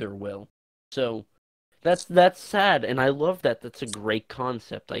 their will. So That's sad, and I love that. That's a great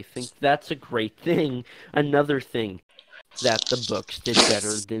concept. I think that's a great thing. Another thing that the books did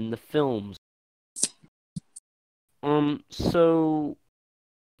better than the films. So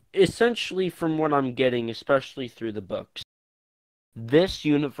essentially, from what I'm getting, especially through the books, this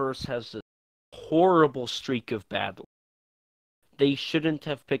universe has a horrible streak of bad luck. They shouldn't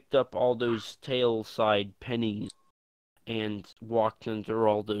have picked up all those tail-side pennies and walked under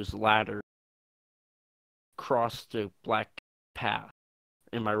all those ladders, crossed the black path.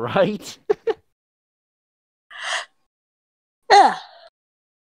 Am I right? Yeah.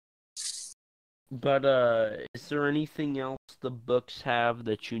 But, is there anything else the books have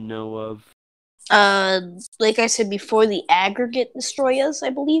that you know of? Like I said before, the aggregate destroy us, I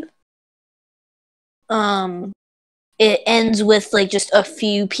believe. It ends with like just a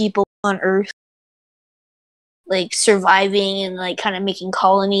few people on Earth, like surviving and like kind of making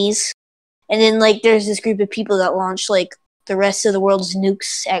colonies, and then like there's this group of people that launch like the rest of the world's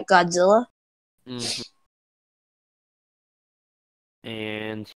nukes at Godzilla. Mm-hmm.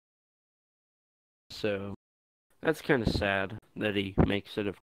 And so that's kind of sad that he makes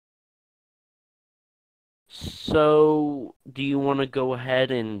it. So, do you want to go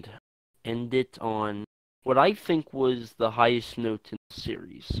ahead and end it on what I think was the highest note in the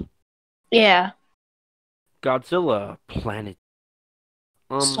series? Yeah. Godzilla Planet.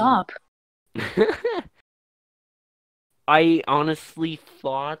 Stop. I honestly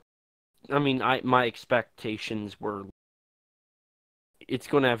thought, my expectations were it's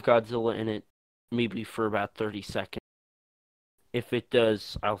going to have Godzilla in it maybe for about 30 seconds. If it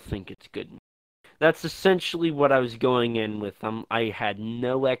does, I'll think it's good. That's essentially what I was going in with. I had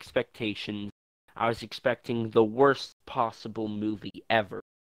no expectations. I was expecting the worst possible movie ever.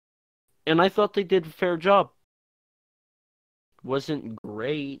 And I thought they did a fair job. Wasn't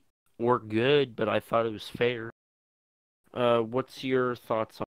great or good, but I thought it was fair. What's your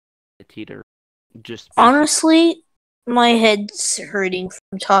thoughts on it, Teeter? Just honestly, my head's hurting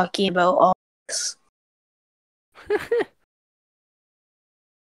from talking about all this.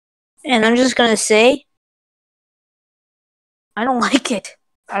 And I'm just gonna say, I don't like it.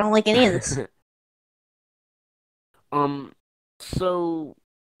 I don't like any of this. So,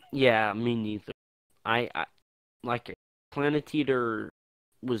 yeah, me neither. I like it. Planet Eater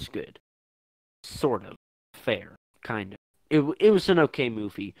was good. Sort of. Fair. Kind of. It was an okay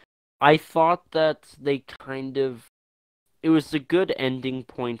movie. I thought that they it was a good ending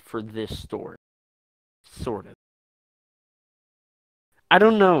point for this story. Sort of. I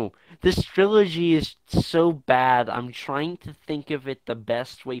don't know. This trilogy is so bad. I'm trying to think of it the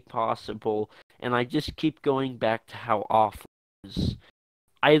best way possible, and I just keep going back to how awful it is.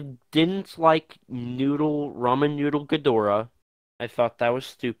 I didn't like Ramen Noodle Ghidorah. I thought that was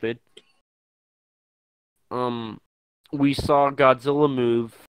stupid. We saw Godzilla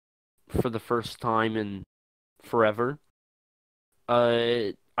move for the first time in forever.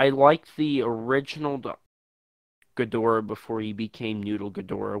 I liked the original Ghidorah before he became Noodle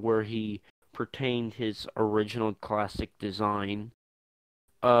Ghidorah, where he retained his original classic design.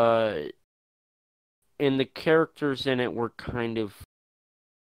 And the characters in it were kind of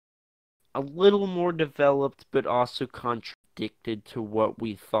a little more developed, but also contradicted to what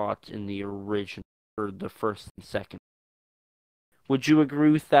we thought in the original, or the first and second. Would you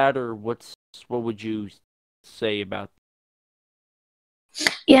agree with that, or what would you say about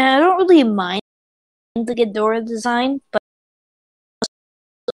that? Yeah, I don't really mind the Ghidorah design, but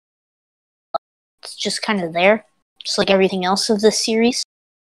it's just kind of there, just like everything else of this series.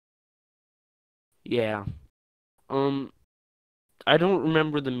 Yeah. I don't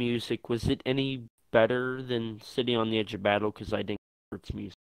remember the music. Was it any better than City on the Edge of Battle? Because I didn't hear its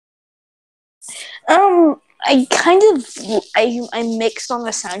music. I'm mixed on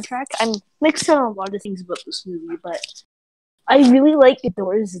the soundtrack. I'm mixed on a lot of things about this movie, but I really like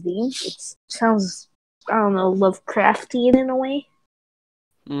Ghidorah's theme. It sounds, I don't know, Lovecraftian in a way.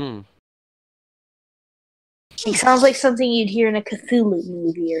 It sounds like something you'd hear in a Cthulhu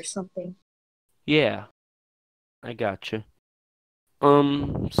movie or something. Yeah, I gotcha.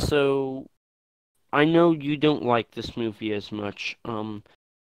 So I know you don't like this movie as much.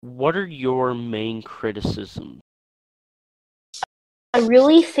 What are your main criticisms? I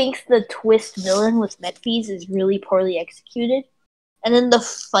really think the twist villain with Metphies is really poorly executed. And then the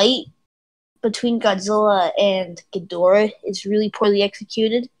fight between Godzilla and Ghidorah is really poorly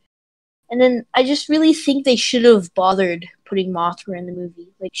executed. And then I just really think they should have bothered putting Mothra in the movie.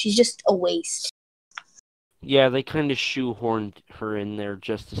 Like, she's just a waste. Yeah, they kind of shoehorned her in there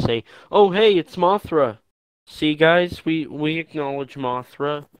just to say, "Oh, hey, it's Mothra. See, guys, we acknowledge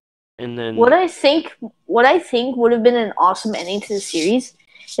Mothra, And then What I think would have been an awesome ending to the series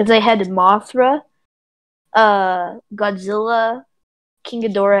if they had Mothra, Godzilla, King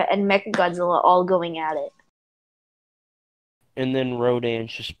Ghidorah, and Mechagodzilla all going at it. and then Rodan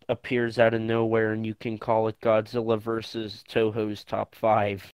just appears out of nowhere, and you can call it Godzilla versus Toho's top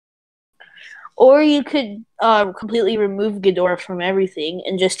 5. Or you could completely remove Ghidorah from everything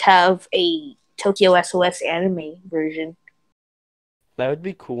and just have a Tokyo SOS anime version. That would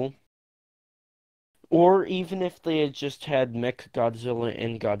be cool. Or even if they had just had Mechagodzilla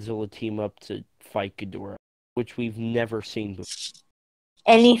and Godzilla team up to fight Ghidorah, which we've never seen before.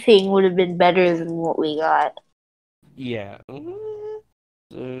 Anything would have been better than what we got. Yeah.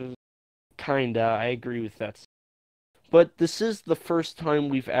 Kinda, I agree with that. But this is the first time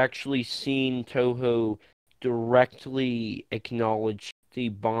we've actually seen Toho directly acknowledge the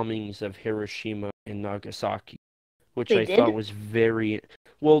bombings of Hiroshima and Nagasaki, which They I did? thought was very...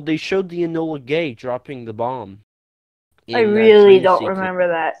 Well, they showed the Enola Gay dropping the bomb. I in that really train don't sequence. remember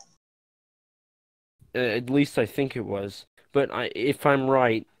that. At least I think it was. But if I'm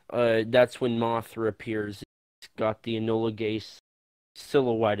right, that's when Mothra appears. It's got the Enola Gay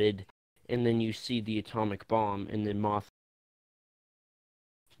silhouetted, and then you see the atomic bomb, and then Mothra.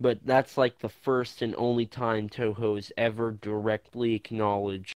 But that's like the first and only time Toho has ever directly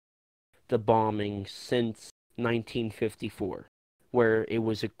acknowledged the bombing since 1954, where it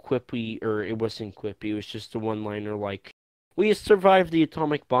was a quippy, or it wasn't quippy, it was just a one-liner like, "We survived the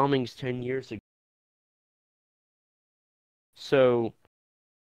atomic bombings 10 years ago." So,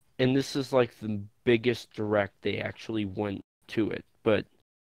 and this is like the biggest direct they actually went to it, but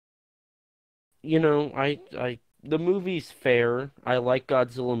you know, the movie's fair. I like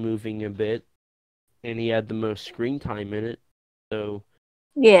Godzilla moving a bit, and he had the most screen time in it, so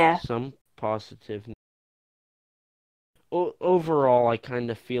Yeah. some positive. Overall, I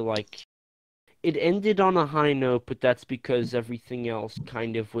kind of feel like it ended on a high note, but that's because everything else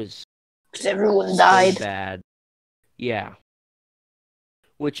kind of was Because everyone so died. bad. Yeah.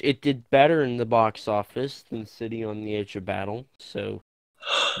 Which it did better in the box office than City on the Edge of Battle, so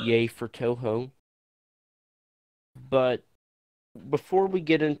yay for Toho. But before we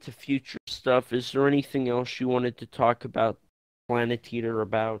get into future stuff, is there anything else you wanted to talk about Planet Eater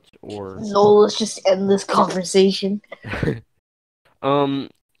about, or No, let's just end this conversation.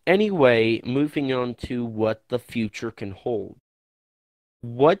 Anyway, moving on to what the future can hold.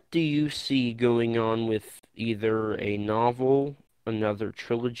 What do you see going on with either a novel, another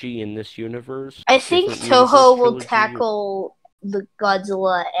trilogy in this universe? I think different universe Toho will trilogy, tackle the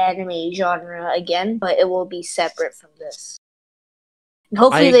Godzilla anime genre again, but it will be separate from this. And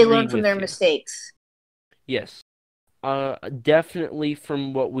hopefully I they agree learn from with their you. mistakes. Yes. Definitely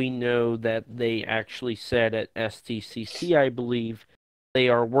from what we know that they actually said at SDCC, I believe, they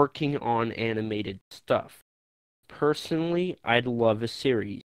are working on animated stuff. Personally, I'd love a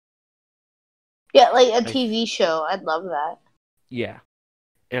series. Yeah, like a TV show. I'd love that. Yeah.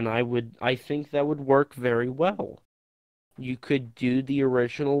 And I think that would work very well. You could do the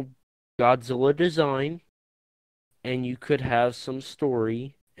original Godzilla design, and you could have some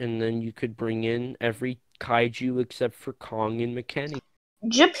story, and then you could bring in every kaiju except for Kong and McKenny.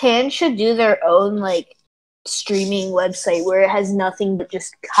 Japan should do their own like streaming website where it has nothing but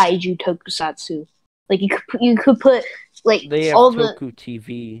just kaiju tokusatsu. Like you could put like They have all Toku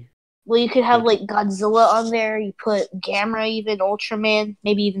TV. well, you could have But- like Godzilla on there. You put Gamera, even Ultraman,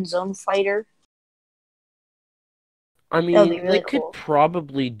 maybe even Zone Fighter. I That would mean, be they really could cool.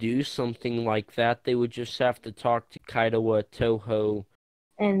 probably do something like that. They would just have to talk to Kaidoa, Toho,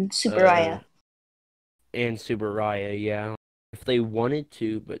 And Tsuburaya. and Subaraya, yeah. If they wanted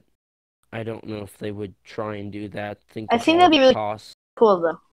to, but I don't know if they would try and do that. I Of think all that'd be the really costs. cool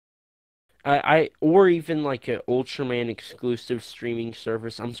though. Or even like a Ultraman exclusive streaming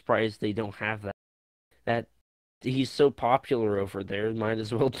service. I'm surprised they don't have that. That he's so popular over there, might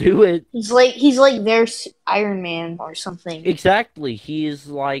as well do it. He's like their Iron Man or something. Exactly, he is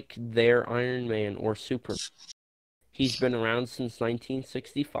like their Iron Man or Super. He's been around since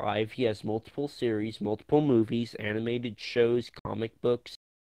 1965. He has multiple series, multiple movies, animated shows, comic books,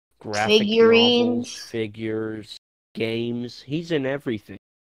 graphic Figurines. novels, figures, games. He's in everything.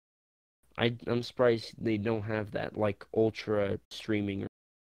 I'm surprised they don't have that, like, ultra streaming.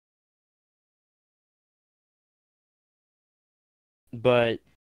 But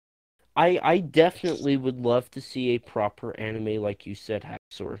I definitely would love to see a proper anime, like you said,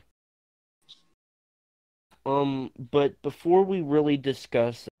 Haxor. But before we really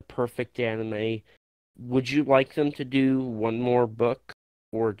discuss a perfect anime, would you like them to do one more book?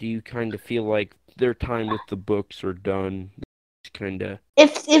 Or do you kind of feel like their time with the books are done? kind of...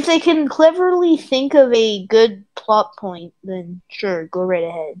 If they can cleverly think of a good plot point, then sure, go right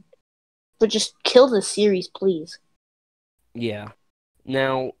ahead. But just kill the series, please. Yeah.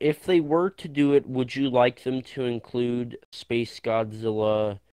 Now, if they were to do it, would you like them to include Space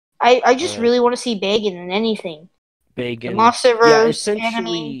Godzilla, I just really want to see Bagan in anything. The Bagan? Yeah, Monsterverse, anime,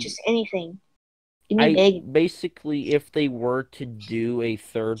 essentially, just anything. Give me Bagan. basically, if they were to do a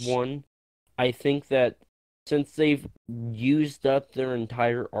third one, I think that since they've used up their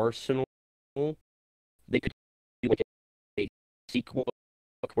entire arsenal, they could do like a sequel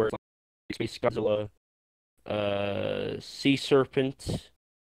where it's like Space Godzilla, Sea Serpent.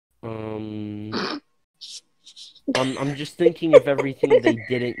 I'm just thinking of everything they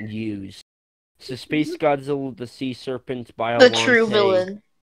didn't use. So Space Godzilla, the Sea Serpent, The true Biolante.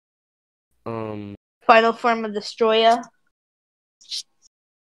 villain. Final form of Destroyer.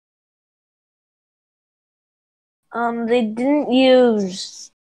 They didn't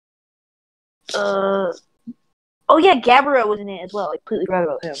use. Oh yeah, Gabara was in it as well. I completely forgot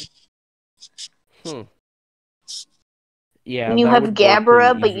about him. Yeah, and you that have would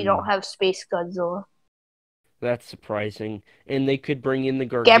Gabara, but you don't have Space Godzilla. That's surprising. And they could bring in the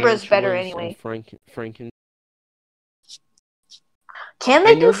Gargantuas Gabara's better anyway. and Franken. Can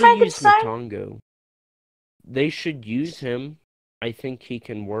they do Frankenstein? Use Matango. They should use him. I think he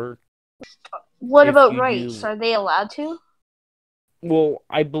can work. What about rights? Are they allowed to? Well,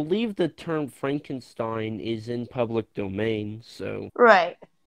 I believe the term Frankenstein is in public domain, so... Right.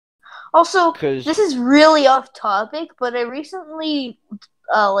 Also, this is really off topic, but I recently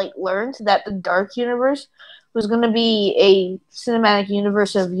learned that the Dark Universe was going to be a cinematic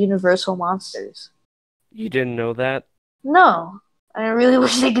universe of Universal monsters. You didn't know that? No. I really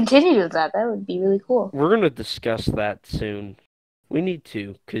wish they continued with that. That would be really cool. We're going to discuss that soon. We need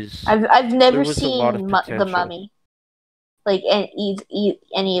to, because I've never seen The Mummy. Like,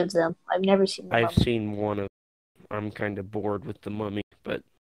 any of them. I've never seen The Mummy. I've seen one of them. I'm kind of bored with The Mummy, but...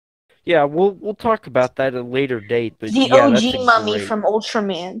 Yeah, we'll talk about that at a later date, but the OG Mummy from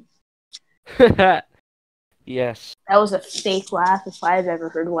Ultraman. Yes. That was a fake laugh if I've ever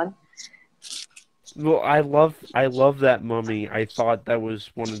heard one. Well, I love that Mummy. I thought that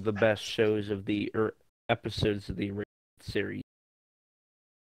was one of the best shows of the episodes of the series.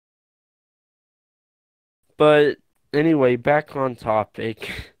 But anyway, back on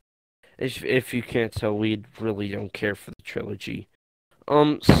topic. If you can't tell, we really don't care for the trilogy.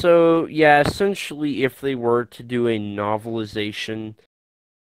 So, yeah, essentially, if they were to do a novelization,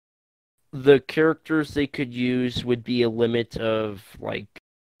 the characters they could use would be a limit of, like,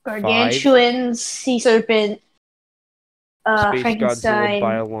 Gargantuans, Sea Serpent, Space Frankenstein,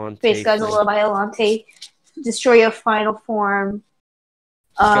 Godzilla, Biolante, Space Godzilla, Biolante, Destroyer Final Form,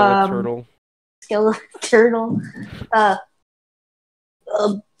 Skeleturtle,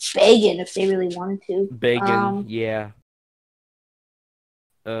 Bagan, if they really wanted to. Bagan, yeah.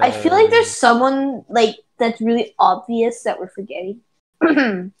 I feel like there's someone like that's really obvious that we're forgetting.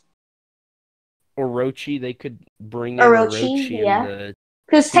 Orochi, they could bring in Orochi yeah.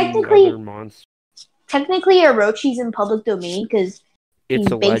 Because technically Orochi's in public domain because it's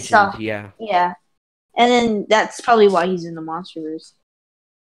a legend, yeah. Yeah. And then that's probably why he's in the Monsterverse.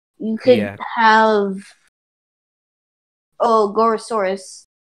 You could have Gorosaurus.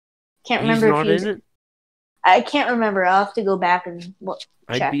 Can't remember if he's in it. I can't remember. I'll have to go back and look.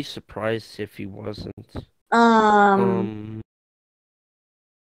 I'd be surprised if he wasn't.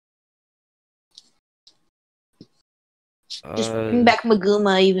 Just bring back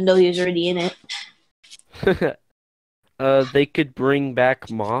Maguma, even though he was already in it. They could bring back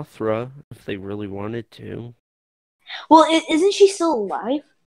Mothra if they really wanted to. Well, isn't she still alive?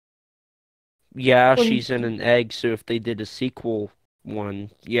 Yeah, she's in an egg, so if they did a sequel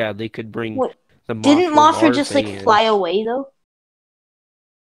one, yeah, they could bring the Mothra. Didn't Mothra just, fly away, though?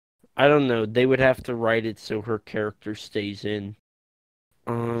 I don't know. They would have to write it so her character stays in.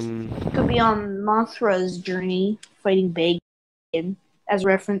 Could be on Mothra's journey, fighting Bagan, as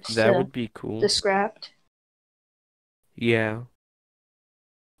reference that would be cool. The Scrapped. Yeah.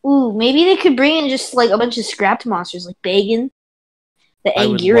 Ooh, maybe they could bring in just, a bunch of Scrapped monsters, like Bagan, the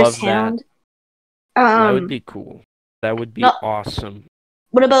Anguirus Hound. That would be cool. That would be awesome.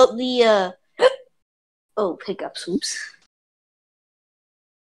 What about the, pickups, oops.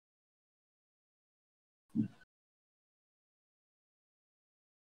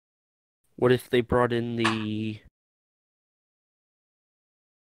 What if they brought in the...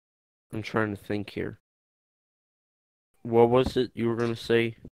 I'm trying to think here. What was it you were going to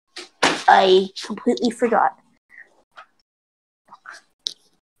say? I completely forgot.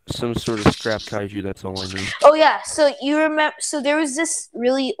 some sort of scrap kaiju. That's all I know. Oh yeah, so you remember? So there was this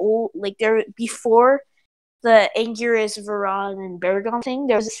really old, like there before the Anguirus, Varan, and Baragon thing.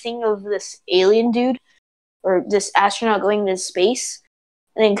 There was this thing of this alien dude or this astronaut going into space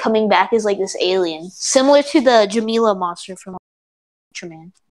and then coming back as like this alien, similar to the Jamila monster from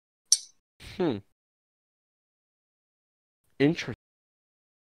Ultraman. Interesting.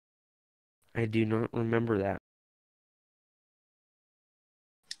 I do not remember that.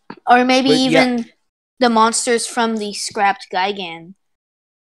 Or maybe But, even the monsters from the scrapped Gigan.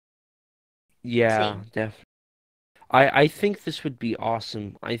 Yeah, Thing. definitely. I think this would be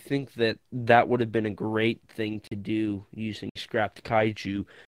awesome. I think that would have been a great thing to do using scrapped kaiju,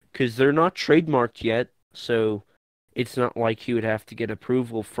 because they're not trademarked yet, so it's not like you would have to get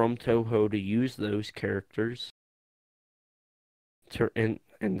approval from Toho to use those characters and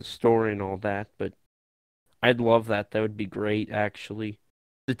the story and all that. But I'd love that. That would be great, actually.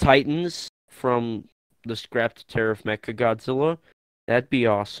 The Titans from the scrapped Terror of Mechagodzilla, that'd be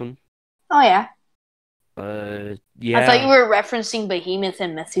awesome. Oh yeah. Yeah. I thought you were referencing Behemoth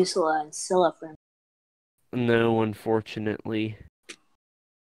and Methuselah and Scylla. No, unfortunately.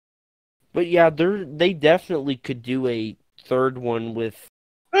 But yeah, they definitely could do a third one with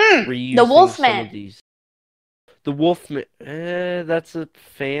reusing the Wolfman. some of these. The Wolfman, that's a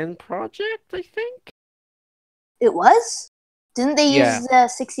fan project, I think. It was? Didn't they use the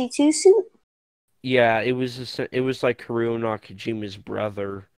 62 suit? Yeah, it was like Haruo Nakajima's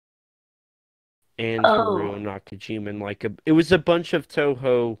brother and Haruo Nakajima, and it was a bunch of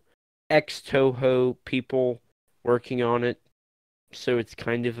Toho, ex-Toho people working on it. So it's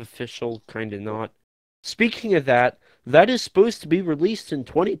kind of official, kind of not. Speaking of that is supposed to be released in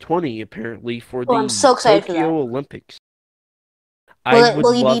 2020, apparently, for the I'm so excited Tokyo for that. Olympics. I would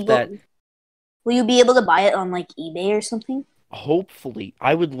love that. Will you be able to buy it on like eBay or something? Hopefully,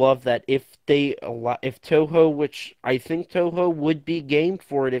 I would love that if Toho, which I think Toho would be game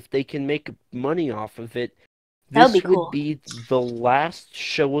for it if they can make money off of it. This would be the last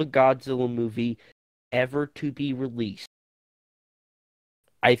Showa Godzilla movie ever to be released.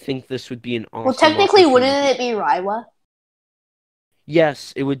 I think this would be an awesome. Well, technically, wouldn't it be Reiwa?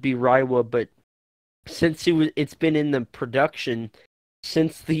 Yes, it would be Reiwa, but since it's been in the production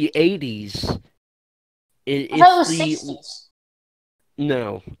since the 80s, I thought it was 60s.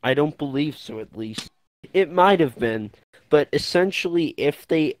 No, I don't believe so. At least it might have been, but essentially, if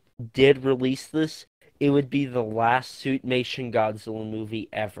they did release this, it would be the last Suitmation Godzilla movie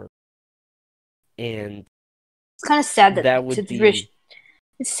ever, and it's kind of sad that would be.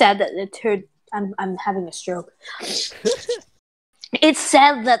 It's sad that I'm having a stroke. It's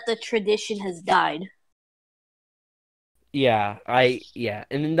sad that the tradition has died. Yeah,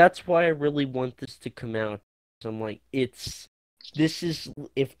 and that's why I really want this to come out. So I'm like, if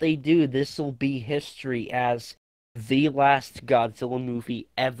they do, this will be history as the last Godzilla movie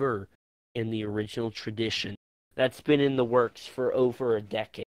ever in the original tradition. That's been in the works for over a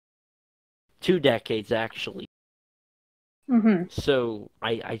decade. 2 decades, actually. Mm-hmm. So,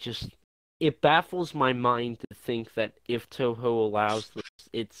 it baffles my mind to think that if Toho allows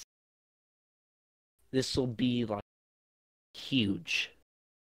this, this will be, like, huge.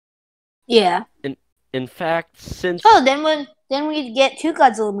 Yeah. In fact, since... Oh, then we'd get 2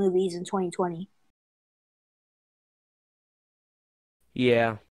 Godzilla movies in 2020.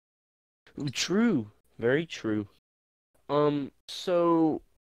 Yeah. True. Very true. So,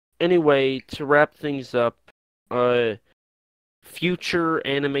 anyway, to wrap things up, future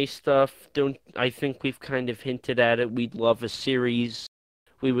anime stuff, I think we've kind of hinted at it. We'd love a series.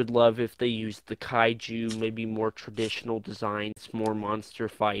 We would love if they used the kaiju, maybe more traditional designs, more monster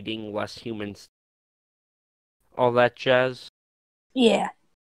fighting, less humans. All that jazz. Yeah.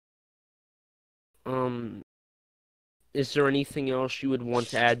 Is there anything else you would want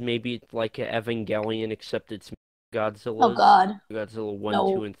to add? Maybe like an Evangelion, except it's Godzilla. Oh God. Godzilla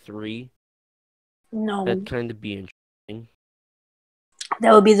 1, 2, and 3. No. That'd kind of be interesting.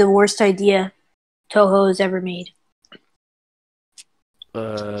 That would be the worst idea Toho has ever made.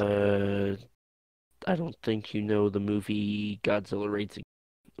 I don't think you know the movie Godzilla Raids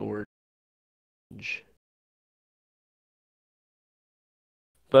Orange.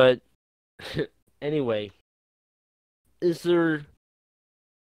 But anyway, is there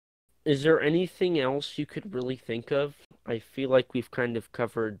anything else you could really think of? I feel like we've kind of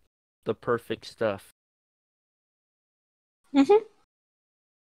covered the perfect stuff. Mm-hmm.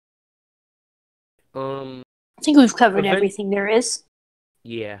 I think we've covered everything there is.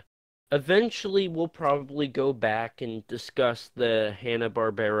 Yeah. Eventually, we'll probably go back and discuss the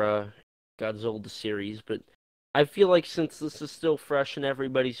Hanna-Barbera Godzilla series, but I feel like since this is still fresh in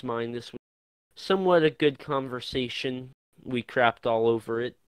everybody's mind, this was somewhat a good conversation. We crapped all over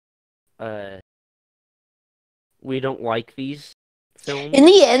it. We don't like these films. In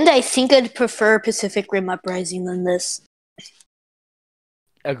the end, I think I'd prefer Pacific Rim Uprising than this.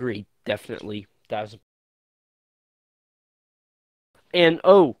 Agreed, definitely. 1,000. And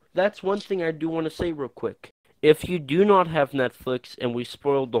oh, that's one thing I do want to say real quick. If you do not have Netflix and we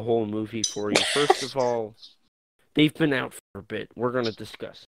spoiled the whole movie for you, first of all, they've been out for a bit. We're going to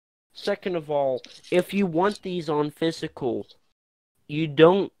discuss. Second of all, if you want these on physical, you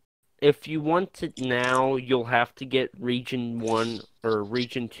don't. If you want it now, you'll have to get Region 1 or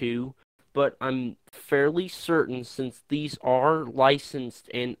Region 2. But I'm fairly certain, since these are licensed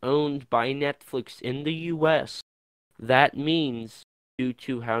and owned by Netflix in the US, that means, due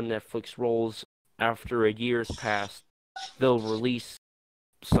to how Netflix rolls after a year's passed, they'll release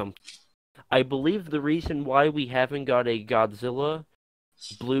something. I believe the reason why we haven't got a Godzilla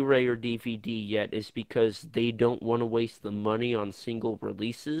Blu-ray or DVD yet is because they don't want to waste the money on single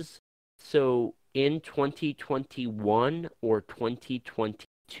releases. So in 2021 or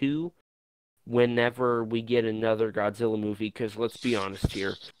 2022, whenever we get another Godzilla movie, because let's be honest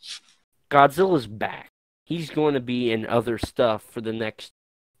here, Godzilla's back. He's going to be in other stuff for the next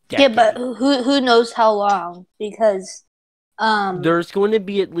decade. Yeah, but who knows how long? Because there's going to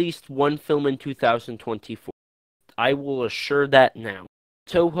be at least one film in 2024. I will assure that now.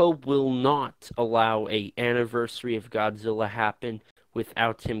 Toho will not allow a anniversary of Godzilla happen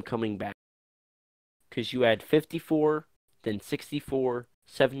without him coming back. Because you had 54, then 64,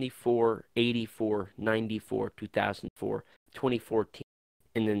 74, 84, 94, 2004, 2014,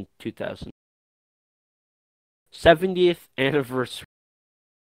 and then 2000. 70th anniversary.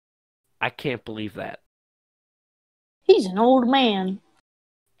 I can't believe that. He's an old man.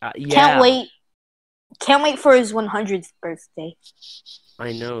 Yeah. Can't wait for his 100th birthday.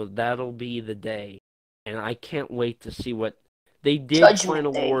 I know, that'll be the day. And I can't wait to see what... They did Judgment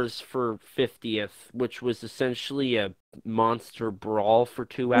Final Day. Wars for 50th, which was essentially a monster brawl for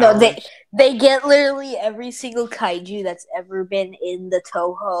 2 hours. No, they get literally every single kaiju that's ever been in the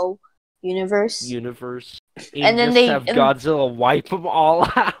Toho universe. And then they have Godzilla wipe them all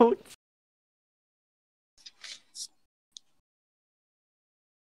out.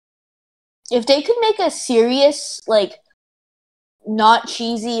 If they could make a serious, like, not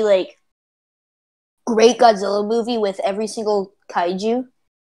cheesy, like, great Godzilla movie with every single kaiju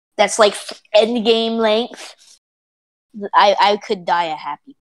that's like Endgame length, I could die a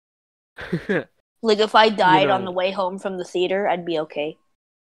happy. Like if I died on the way home from the theater, I'd be okay.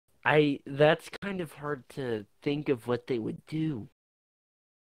 That's kind of hard to think of what they would do.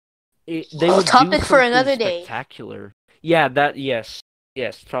 They would topic do for another spectacular. Day. Yeah,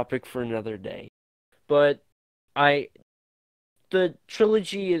 yes, topic for another day. But the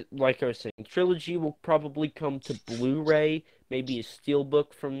trilogy, like I was saying, trilogy will probably come to Blu-ray, maybe a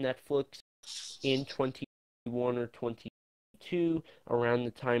steelbook from Netflix in 2021 or 2022, around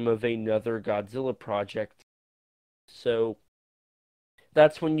the time of another Godzilla project. So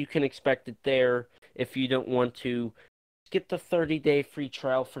that's when you can expect it there. If you don't want to, get the 30-day free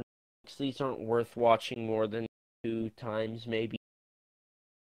trial for Netflix. These aren't worth watching more than 2 times, maybe.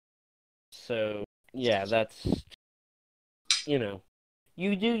 So, yeah, that's... you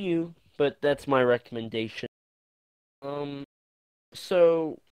do you, but that's my recommendation.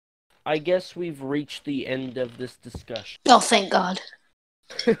 So, I guess we've reached the end of this discussion. Oh, thank God.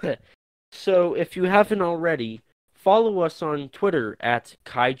 So, if you haven't already, follow us on Twitter at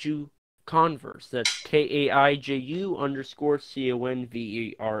Kaiju Converse. That's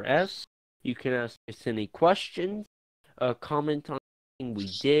KAIJU_CONVERS. You can ask us any questions, comment on we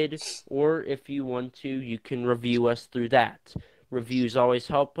did, or if you want to, you can review us through that. Reviews always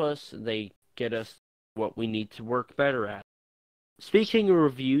help us. They get us what we need to work better at. Speaking of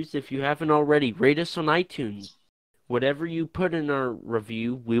reviews, if you haven't already, rate us on iTunes. Whatever you put in our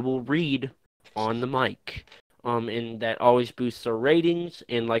review, we will read on the mic. And that always boosts our ratings,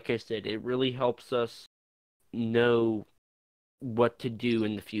 and like I said, it really helps us know what to do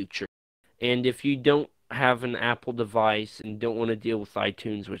in the future. And if you don't have an Apple device and don't want to deal with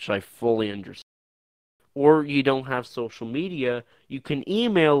iTunes, which I fully understand, or you don't have social media, you can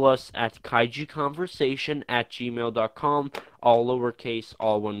email us at kaijuconversation@gmail.com, all lowercase,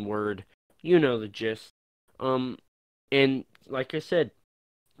 all one word. You know the gist. And like I said,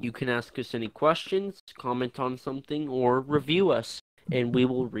 you can ask us any questions, comment on something, or review us, and we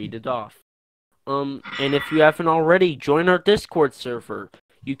will read it off. And if you haven't already, join our Discord server.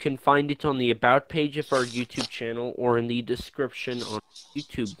 You can find it on the About page of our YouTube channel or in the description on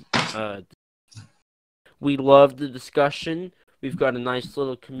YouTube. We love the discussion. We've got a nice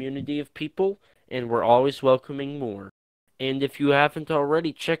little community of people, and we're always welcoming more. And if you haven't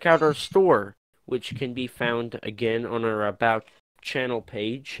already, check out our store, which can be found again on our About channel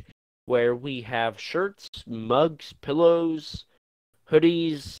page, where we have shirts, mugs, pillows,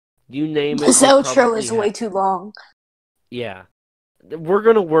 hoodies, you name it. This We outro probably is way too long. Yeah. We're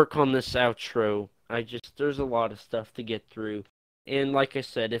gonna work on this outro. There's a lot of stuff to get through. And like I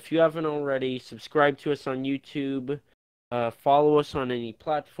said, if you haven't already, subscribe to us on YouTube, follow us on any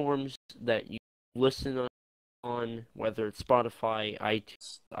platforms that you listen on, whether it's Spotify,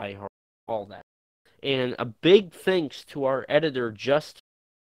 iTunes, iHeart, all that. And a big thanks to our editor, Justin,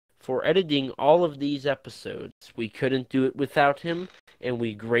 for editing all of these episodes. We couldn't do it without him, and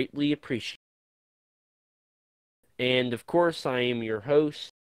we greatly appreciate it. And of course, I am your host,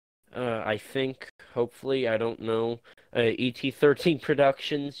 I think, hopefully, I don't know, ET13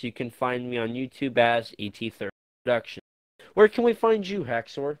 Productions. You can find me on YouTube as ET13 Productions. Where can we find you,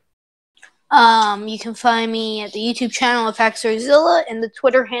 Haxor? You can find me at the YouTube channel of Haxorzilla and the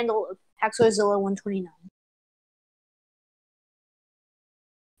Twitter handle of Haxorzilla129.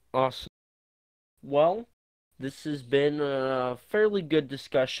 Awesome. Well, this has been a fairly good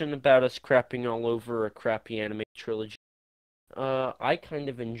discussion about us crapping all over a crappy anime trilogy. I kind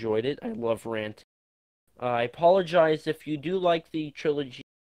of enjoyed it. I love ranting. I apologize if you do like the trilogy.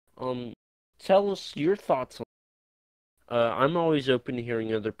 Tell us your thoughts on it. I'm always open to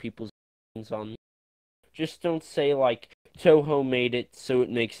hearing other people's opinions on it. Just don't say, like, Toho made it, so it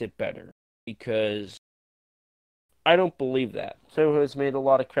makes it better. Because I don't believe that. Toho has made a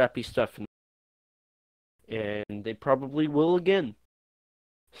lot of crappy stuff, and they probably will again.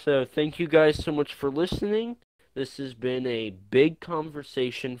 So thank you guys so much for listening. This has been a big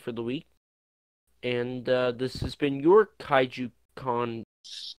conversation for the week. And this has been your Kaiju Con.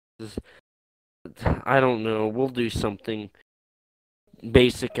 I don't know. We'll do something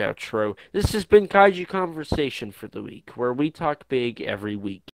basic outro. This has been Kaiju Conversation for the week, where we talk big every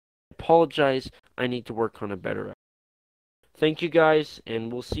week. I apologize. I need to work on a better outro. Thank you guys,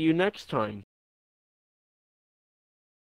 and we'll see you next time.